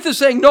Jack Smith is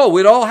saying, no,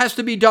 it all has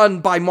to be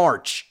done by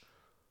March.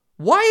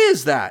 Why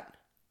is that?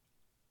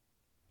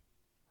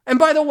 And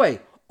by the way,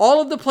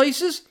 all of the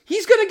places,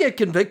 he's going to get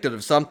convicted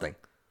of something.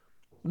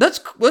 Let's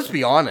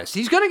be honest.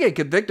 He's going to get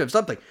convicted of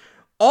something.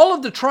 All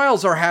of the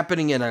trials are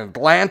happening in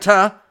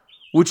Atlanta,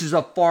 which is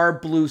a far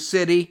blue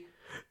city.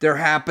 They're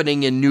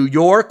happening in New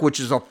York, which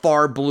is a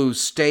far blue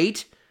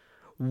state.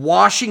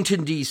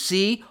 Washington,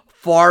 D.C.,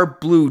 far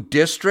blue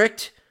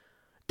district.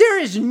 There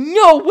is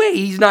no way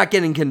he's not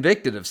getting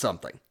convicted of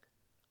something.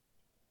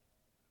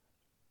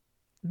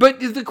 But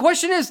the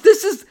question is,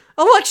 this is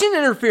election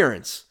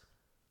interference.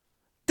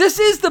 This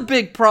is the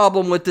big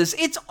problem with this.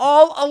 It's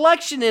all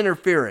election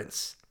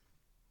interference.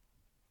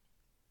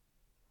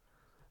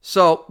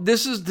 So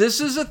this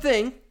is a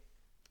thing.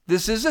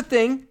 This is a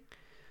thing.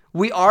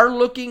 We are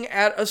looking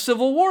at a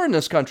civil war in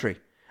this country.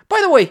 By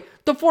the way,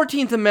 the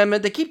 14th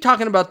Amendment, they keep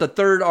talking about the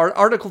third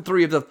Article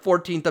 3 of the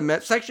 14th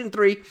Amendment, Section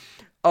 3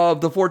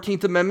 of the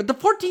 14th Amendment. The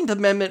 14th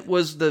Amendment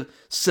was the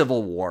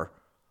Civil War.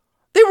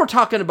 They were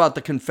talking about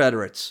the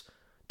Confederates.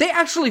 They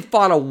actually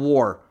fought a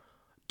war.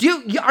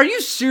 Are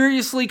you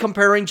seriously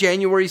comparing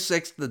January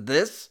 6th to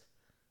this?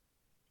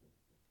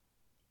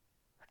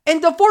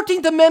 And the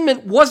 14th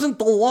Amendment wasn't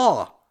the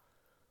law.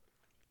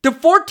 The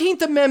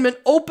 14th Amendment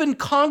opened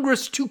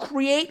Congress to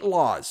create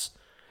laws.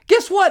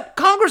 Guess what?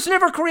 Congress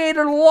never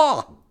created a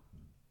law.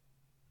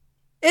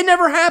 It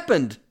never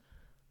happened.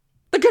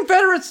 The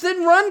Confederates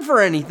didn't run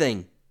for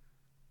anything.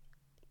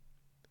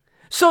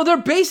 So they're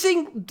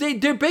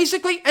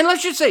basically, and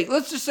let's just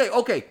say,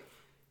 okay,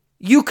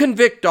 you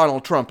convict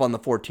Donald Trump on the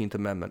 14th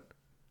Amendment.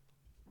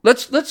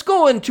 Let's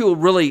go into a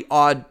really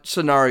odd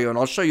scenario, and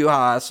I'll show you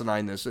how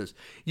asinine this is.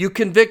 You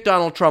convict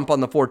Donald Trump on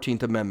the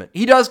 14th Amendment.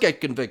 He does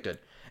get convicted,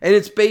 and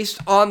it's based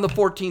on the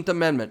 14th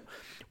Amendment.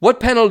 What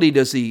penalty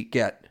does he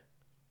get?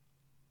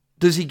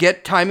 Does he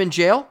get time in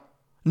jail?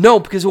 No,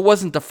 because it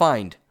wasn't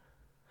defined.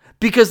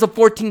 Because the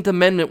 14th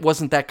Amendment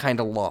wasn't that kind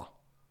of law.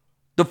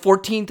 The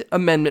 14th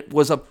Amendment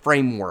was a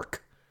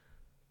framework.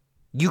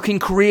 You can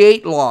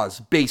create laws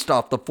based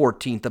off the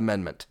 14th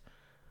Amendment.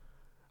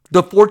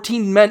 The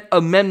 14th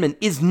Amendment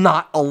is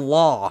not a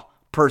law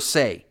per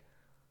se.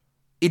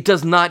 It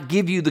does not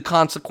give you the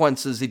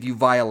consequences if you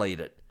violate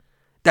it.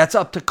 That's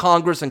up to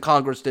Congress, and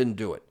Congress didn't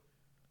do it.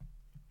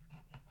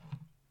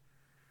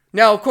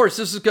 Now, of course,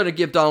 this is going to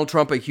give Donald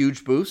Trump a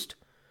huge boost.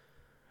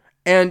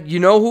 And you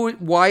know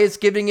why it's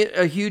giving it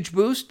a huge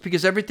boost?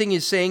 Because everything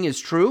he's saying is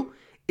true.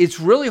 It's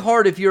really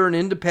hard if you're an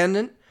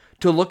independent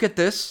to look at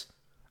this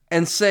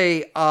and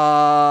say,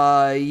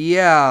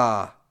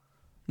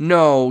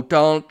 no,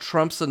 Donald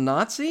Trump's a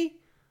Nazi,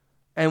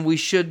 and we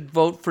should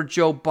vote for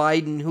Joe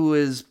Biden, who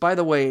is, by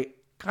the way,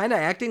 kind of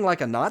acting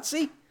like a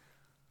Nazi,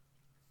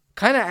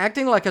 kind of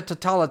acting like a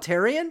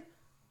totalitarian,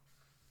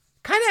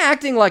 kind of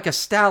acting like a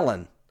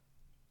Stalin.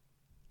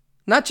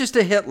 Not just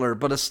a Hitler,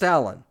 but a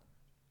Stalin.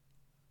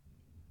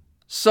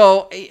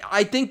 So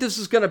I think this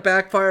is going to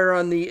backfire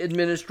on the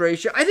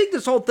administration. I think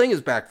this whole thing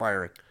is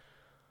backfiring.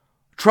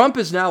 Trump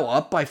is now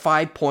up by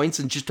 5 points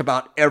in just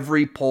about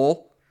every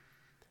poll.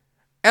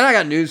 And I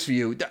got news for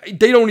you.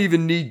 They don't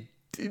even need,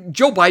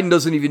 Joe Biden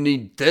doesn't even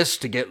need this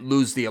to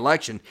lose the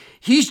election.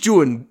 He's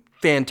doing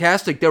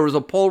fantastic. There was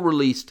a poll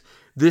released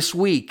this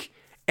week,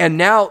 and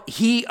now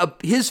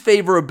his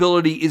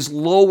favorability is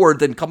lower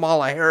than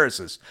Kamala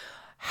Harris's.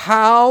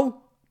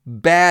 How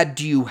bad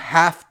do you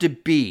have to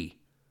be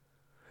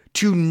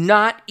to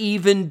not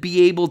even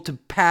be able to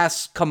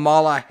pass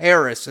Kamala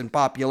Harris in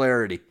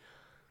popularity?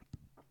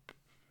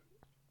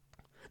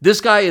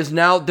 This guy is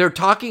now, they're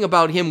talking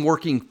about him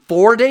working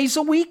 4 days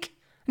a week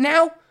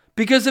now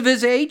because of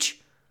his age.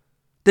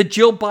 That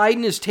Jill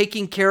Biden is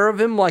taking care of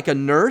him like a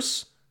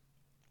nurse.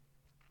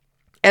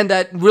 And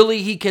that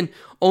really he can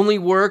only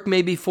work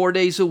maybe 4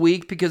 days a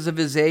week because of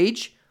his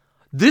age.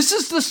 This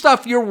is the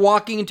stuff you're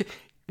walking into.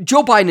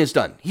 Joe Biden is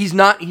done. He's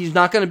not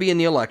going to be in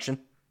the election.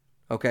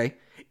 Okay.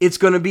 It's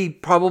going to be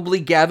probably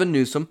Gavin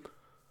Newsom.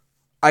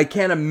 I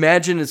can't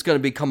imagine it's going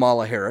to be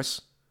Kamala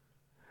Harris.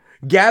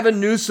 Gavin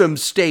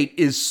Newsom's state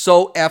is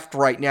so effed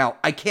right now.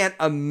 I can't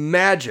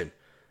imagine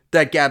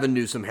that Gavin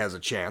Newsom has a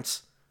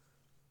chance.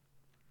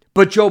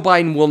 But Joe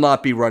Biden will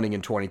not be running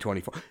in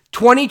 2024.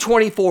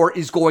 2024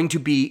 is going to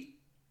be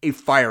a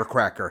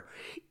firecracker.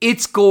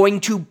 It's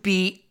going to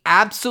be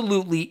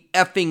absolutely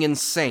effing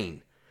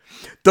insane.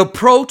 The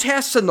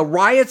protests and the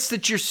riots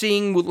that you're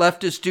seeing what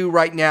leftists do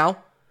right now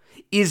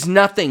is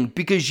nothing,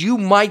 because you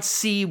might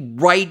see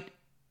right.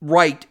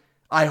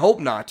 I hope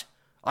not.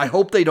 I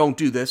hope they don't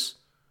do this,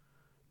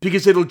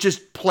 because it'll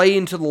just play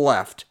into the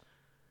left.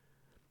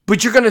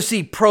 But you're going to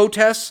see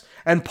protests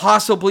and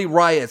possibly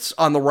riots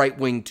on the right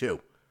wing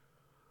too.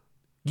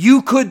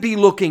 You could be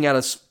looking at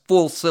a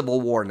full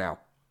civil war now.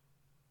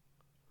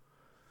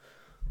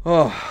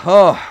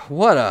 Oh,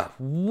 what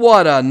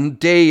a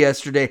day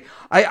yesterday.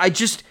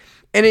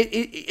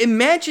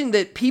 Imagine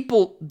that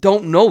people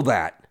don't know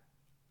that.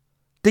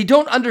 They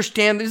don't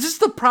understand. This is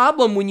the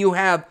problem when you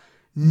have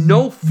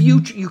no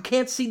future. You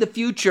can't see the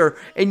future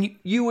and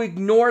you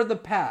ignore the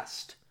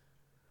past.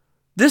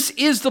 This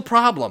is the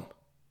problem.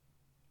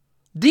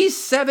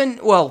 These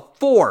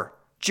 4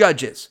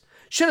 judges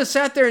should have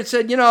sat there and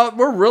said,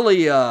 we're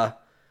really,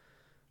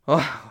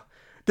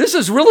 this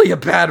is really a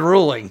bad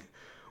ruling.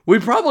 We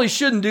probably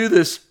shouldn't do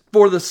this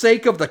for the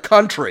sake of the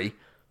country.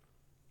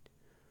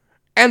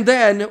 And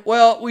then,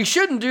 we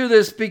shouldn't do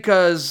this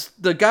because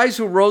the guys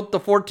who wrote the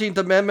 14th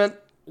Amendment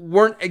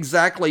weren't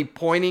exactly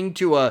pointing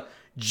to a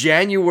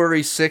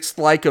January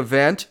 6th-like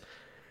event.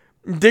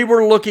 They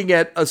were looking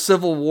at a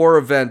Civil War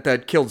event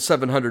that killed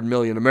 700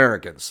 million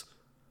Americans.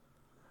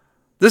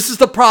 This is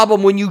the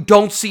problem when you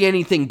don't see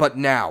anything but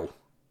now.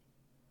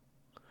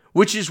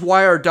 Which is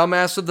why our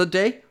dumbass of the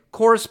day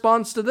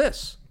corresponds to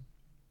this.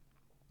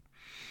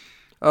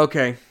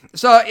 Okay,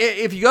 so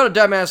if you go to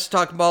Dumbass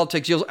Talk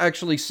Politics, you'll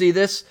actually see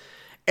this.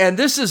 And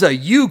this is a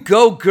You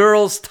Go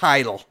Girls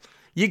title.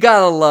 You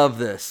gotta love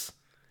this.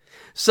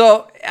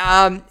 So,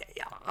 I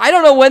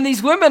don't know when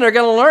these women are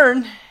gonna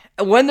learn,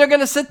 when they're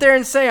gonna sit there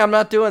and say, I'm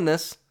not doing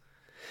this.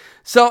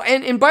 So,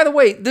 and by the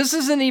way, this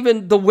isn't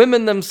even the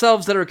women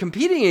themselves that are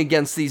competing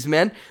against these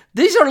men.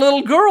 These are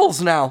little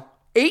girls now.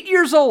 8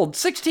 years old,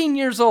 16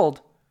 years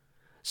old.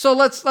 So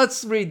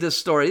let's read this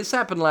story. This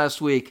happened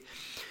last week.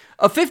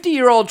 A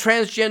 50-year-old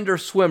transgender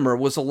swimmer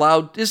was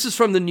allowed, this is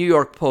from the New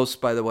York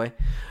Post, by the way.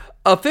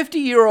 A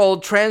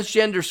 50-year-old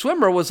transgender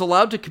swimmer was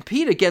allowed to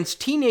compete against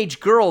teenage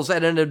girls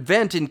at an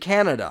event in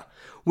Canada,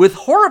 with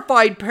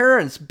horrified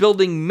parents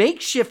building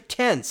makeshift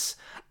tents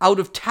out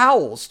of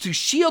towels to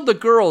shield the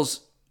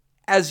girls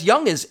as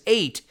young as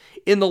 8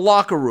 in the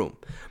locker room.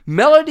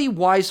 Melody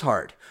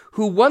Weishart,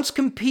 who once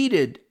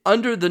competed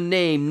under the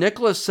name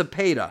Nicholas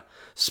Cepeda,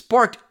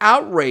 sparked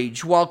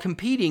outrage while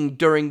competing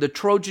during the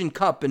Trojan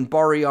Cup in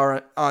Barrie,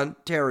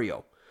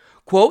 Ontario.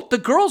 Quote, the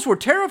girls were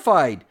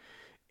terrified,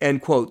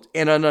 end quote,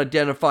 an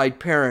unidentified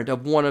parent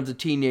of one of the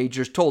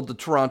teenagers told the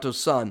Toronto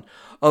Sun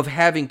of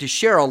having to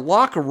share a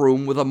locker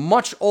room with a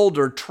much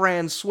older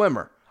trans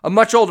swimmer, a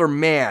much older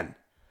man.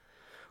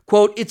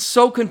 Quote, it's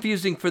so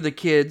confusing for the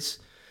kids.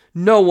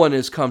 No one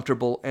is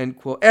comfortable, end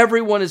quote.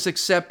 Everyone is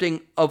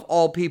accepting of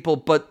all people,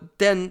 but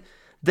then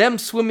them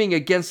swimming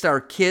against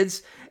our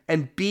kids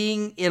and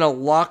being in a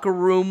locker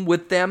room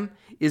with them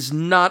is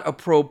not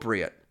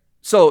appropriate.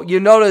 So you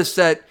notice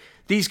that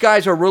these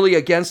guys are really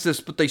against this,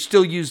 but they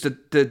still use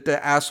the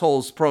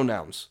assholes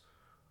pronouns.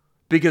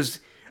 Because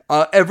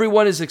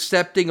everyone is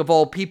accepting of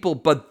all people,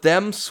 but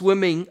them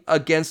swimming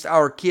against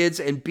our kids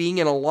and being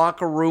in a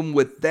locker room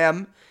with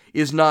them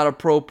is not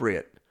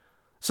appropriate.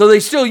 So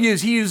they still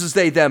he uses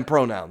they, them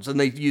pronouns, and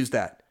they use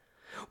that.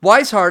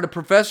 Weishart, a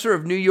professor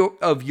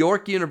of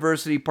York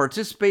University,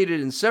 participated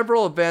in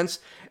several events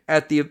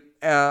at the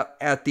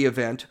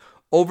event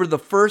over the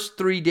first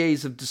 3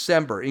 days of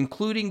December,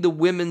 including the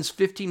women's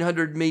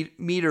 1,500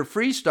 meter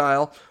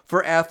freestyle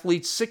for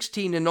athletes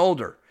 16 and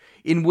older,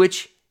 in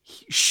which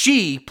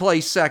he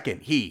placed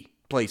second.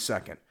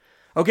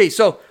 Okay,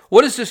 so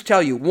what does this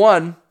tell you?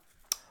 One,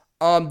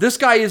 this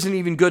guy isn't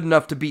even good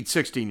enough to beat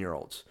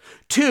 16-year-olds.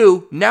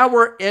 Two, now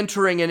we're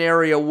entering an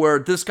area where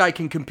this guy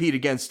can compete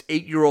against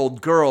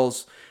 8-year-old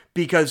girls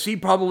because he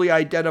probably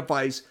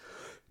identifies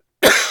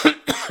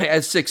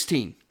as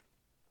 16.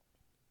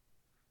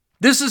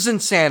 This is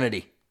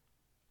insanity.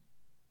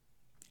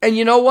 And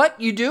you know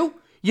what you do?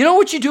 You know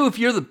what you do if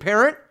you're the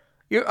parent?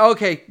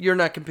 You're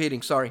not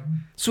competing, sorry.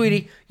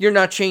 Sweetie, you're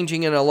not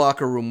changing in a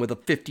locker room with a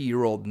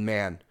 50-year-old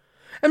man.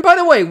 And by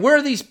the way, where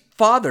are these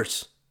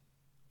fathers?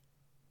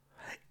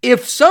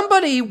 If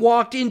somebody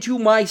walked into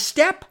my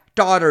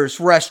stepdaughter's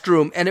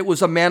restroom and it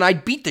was a man,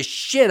 I'd beat the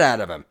shit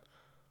out of him.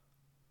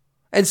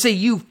 And say,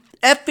 you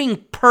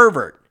effing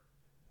pervert.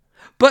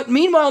 But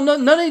meanwhile,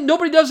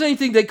 nobody does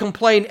anything. They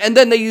complain, and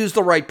then they use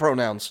the right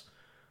pronouns.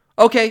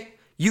 Okay,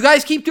 you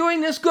guys keep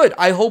doing this? Good.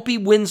 I hope he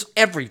wins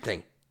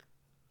everything.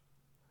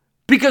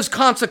 Because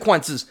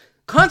consequences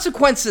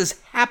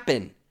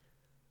happen.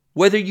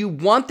 Whether you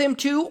want them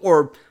to,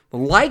 or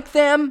like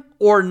them,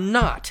 or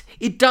not.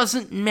 It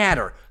doesn't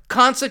matter.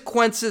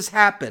 Consequences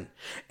happen.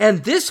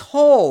 And this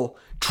whole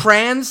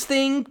trans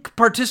thing,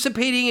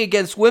 participating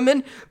against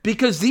women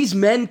because these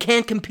men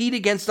can't compete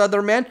against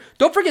other men.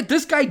 Don't forget,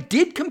 this guy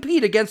did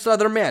compete against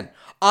other men.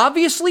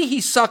 Obviously, he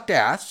sucked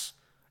ass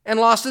and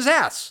lost his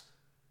ass.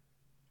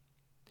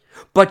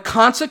 But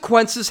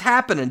consequences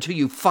happen. Until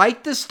you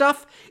fight this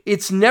stuff,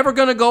 it's never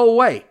going to go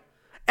away.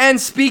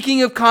 And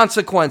speaking of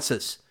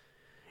consequences,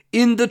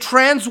 in the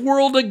trans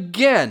world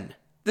again,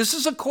 this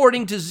is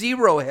according to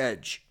Zero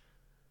Hedge.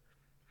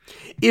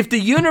 If the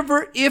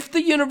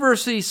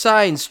university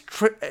signs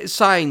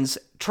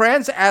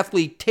trans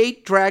athlete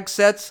Tate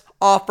Dragset's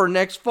offer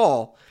next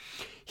fall,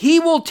 he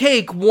will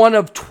take one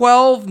of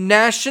 12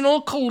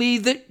 national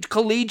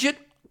collegiate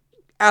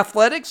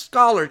athletic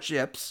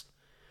scholarships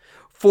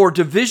for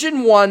Division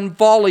I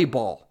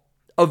volleyball,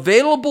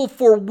 available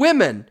for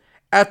women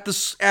at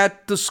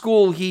the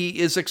school he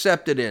is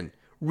accepted in,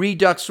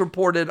 Redux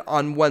reported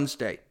on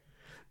Wednesday.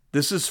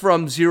 This is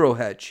from Zero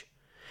Hedge.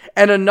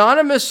 An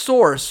anonymous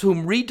source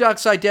whom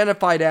Redux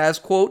identified as,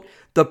 quote,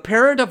 the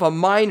parent of a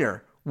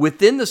minor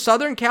within the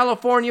Southern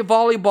California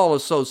Volleyball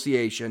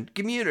Association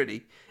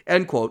community,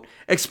 end quote,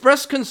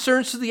 expressed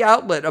concerns to the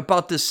outlet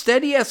about the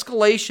steady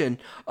escalation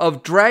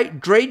of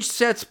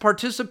Dragset's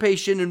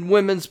participation in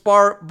women's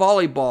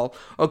volleyball,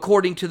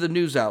 according to the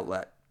news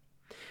outlet.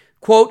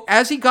 Quote,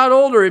 as he got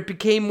older, it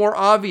became more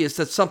obvious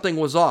that something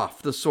was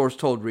off, the source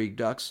told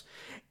Redux.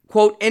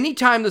 Quote,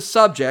 anytime the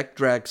subject,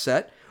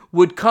 Dragset,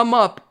 would come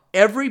up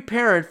every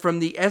parent from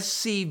the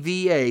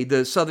SCVA,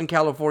 the Southern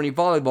California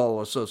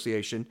Volleyball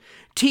Association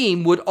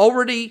team, would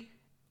already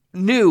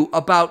knew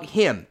about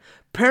him.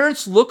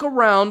 Parents look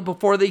around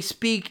before they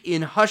speak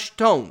in hushed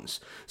tones.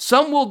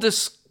 Some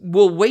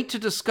will wait to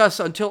discuss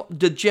until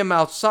the gym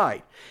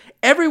outside.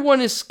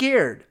 Everyone is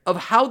scared of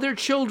how their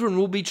children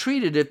will be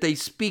treated if they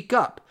speak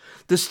up.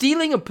 The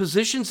stealing of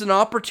positions and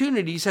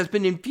opportunities has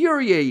been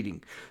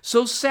infuriating.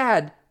 So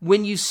sad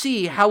when you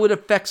see how it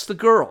affects the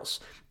girls.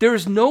 There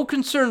is no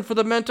concern for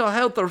the mental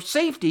health or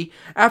safety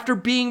after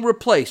being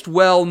replaced.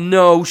 Well,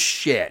 no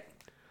shit.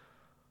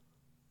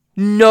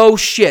 No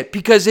shit,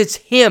 because it's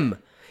him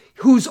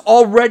who's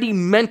already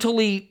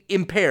mentally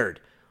impaired,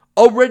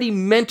 already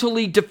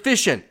mentally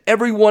deficient.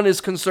 Everyone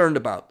is concerned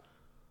about.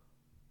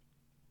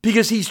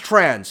 Because he's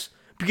trans,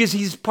 because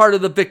he's part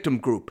of the victim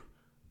group.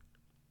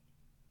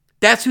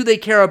 That's who they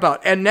care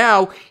about. And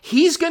now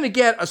he's going to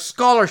get a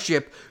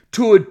scholarship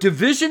to a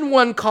Division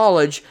I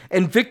college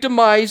and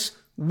victimize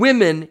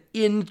women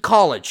in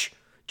college,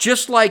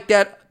 just like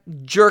that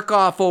jerk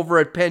off over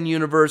at Penn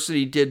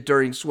University did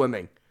during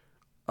swimming.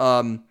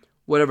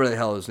 Whatever the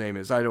hell his name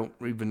is. I don't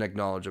even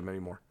acknowledge him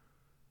anymore.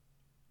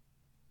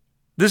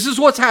 This is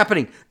what's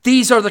happening.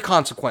 These are the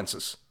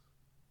consequences.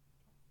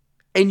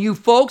 And you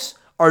folks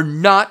are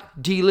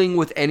not dealing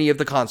with any of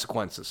the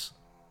consequences.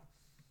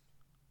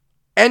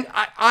 And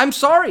I'm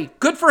sorry.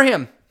 Good for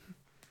him.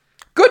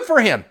 Good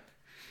for him.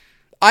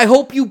 I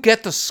hope you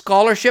get the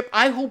scholarship.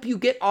 I hope you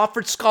get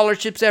offered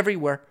scholarships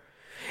everywhere.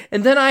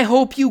 And then I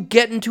hope you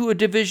get into a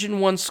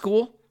Division I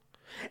school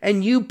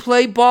and you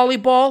play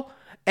volleyball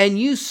and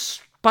you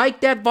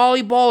spike that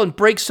volleyball and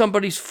break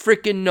somebody's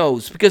freaking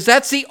nose, because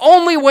that's the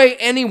only way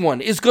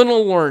anyone is going to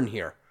learn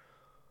here.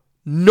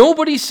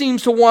 Nobody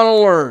seems to want to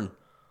learn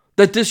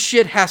that this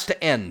shit has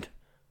to end.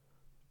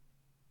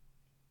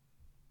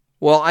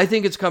 Well, I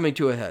think it's coming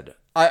to a head.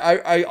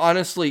 I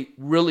honestly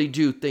really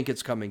do think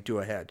it's coming to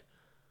a head.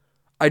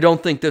 I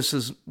don't think this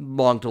is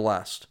long to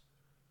last.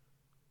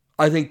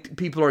 I think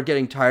people are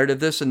getting tired of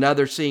this, and now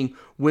they're seeing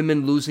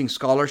women losing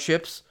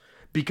scholarships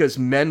because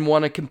men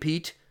want to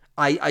compete.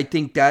 I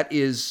think that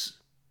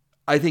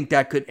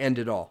could end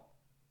it all.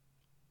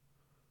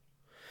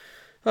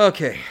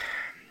 Okay.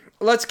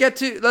 Let's get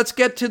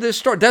to this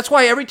story. That's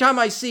why every time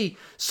I see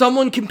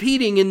someone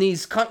competing in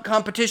these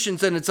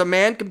competitions and it's a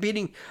man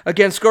competing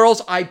against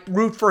girls, I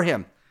root for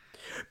him.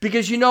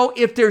 Because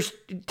if there's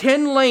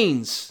 10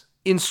 lanes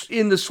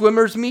in the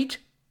swimmers meet,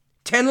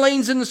 10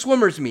 lanes in the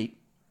swimmers meet,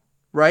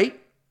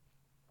 right?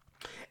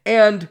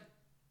 And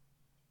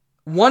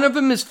one of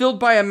them is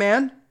filled by a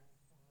man,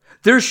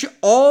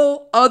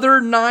 all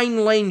other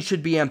 9 lanes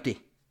should be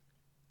empty.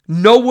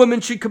 No woman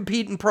should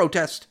compete and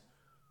protest.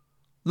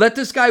 Let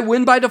this guy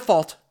win by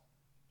default.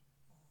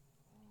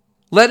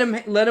 Let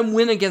him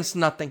win against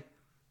nothing.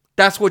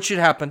 That's what should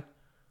happen.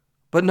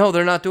 But no,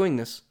 they're not doing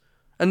this.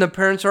 And the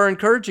parents are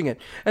encouraging it.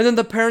 And then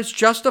the parents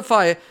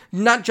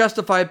not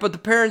justify it, but the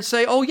parents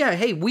say, oh yeah,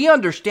 hey, we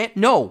understand.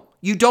 No,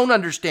 you don't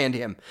understand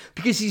him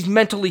because he's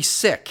mentally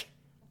sick.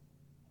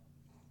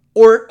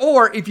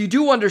 Or if you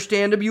do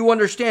understand him, you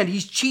understand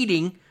he's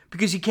cheating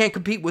because he can't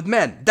compete with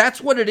men.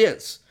 That's what it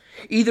is.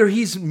 Either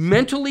he's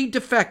mentally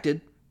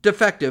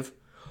defective,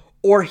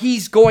 or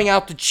he's going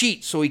out to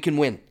cheat so he can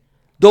win.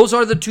 Those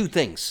are the two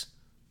things.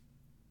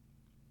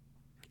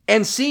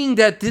 And seeing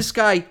that this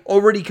guy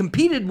already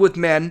competed with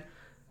men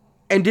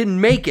and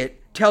didn't make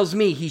it tells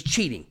me he's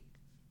cheating.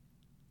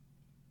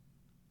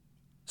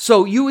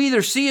 So you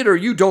either see it or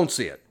you don't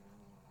see it.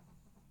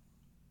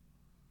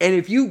 And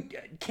if you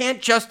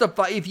can't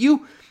justify, if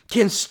you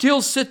can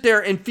still sit there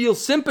and feel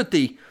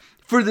sympathy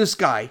for this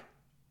guy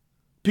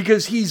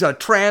because he's a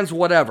trans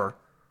whatever,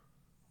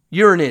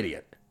 you're an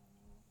idiot.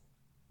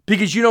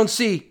 Because you don't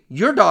see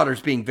your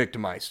daughter's being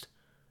victimized.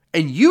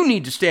 And you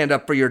need to stand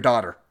up for your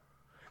daughter.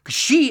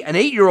 Because an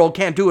 8-year-old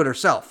can't do it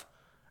herself.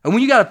 And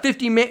when you got a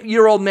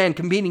 50-year-old man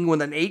competing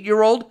with an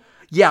 8-year-old,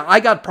 yeah, I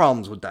got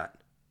problems with that.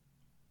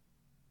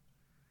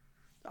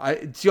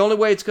 It's the only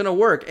way it's going to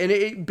work.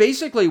 And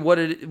basically what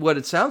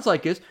it sounds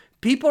like is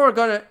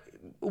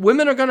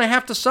women are going to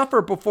have to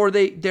suffer before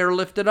they're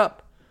lifted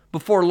up,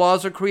 before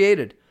laws are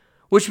created.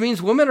 Which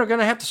means women are going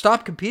to have to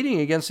stop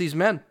competing against these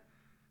men.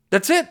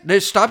 That's it. They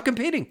stop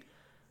competing.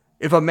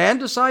 If a man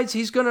decides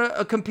he's going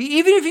to compete,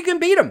 even if you can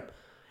beat him,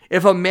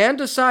 if a man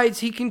decides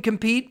he can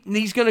compete and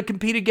he's going to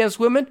compete against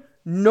women,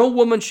 no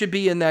woman should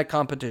be in that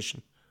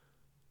competition.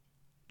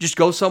 Just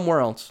go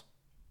somewhere else.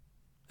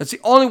 That's the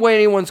only way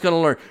anyone's going to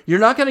learn. You're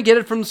not going to get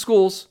it from the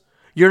schools.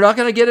 You're not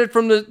going to get it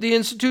from the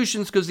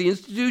institutions, because the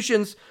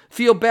institutions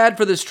feel bad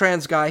for this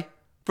trans guy,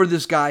 for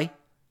this guy.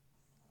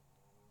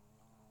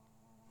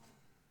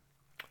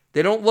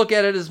 They don't look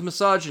at it as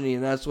misogyny,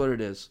 and that's what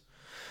it is.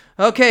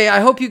 Okay, I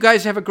hope you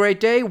guys have a great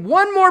day.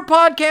 One more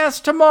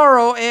podcast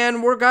tomorrow,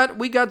 and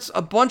we got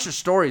a bunch of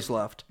stories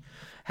left.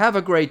 Have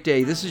a great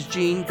day. This is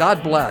Gene.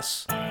 God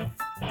bless.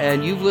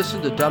 And you've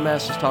listened to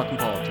Dumbasses Talking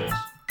Politics.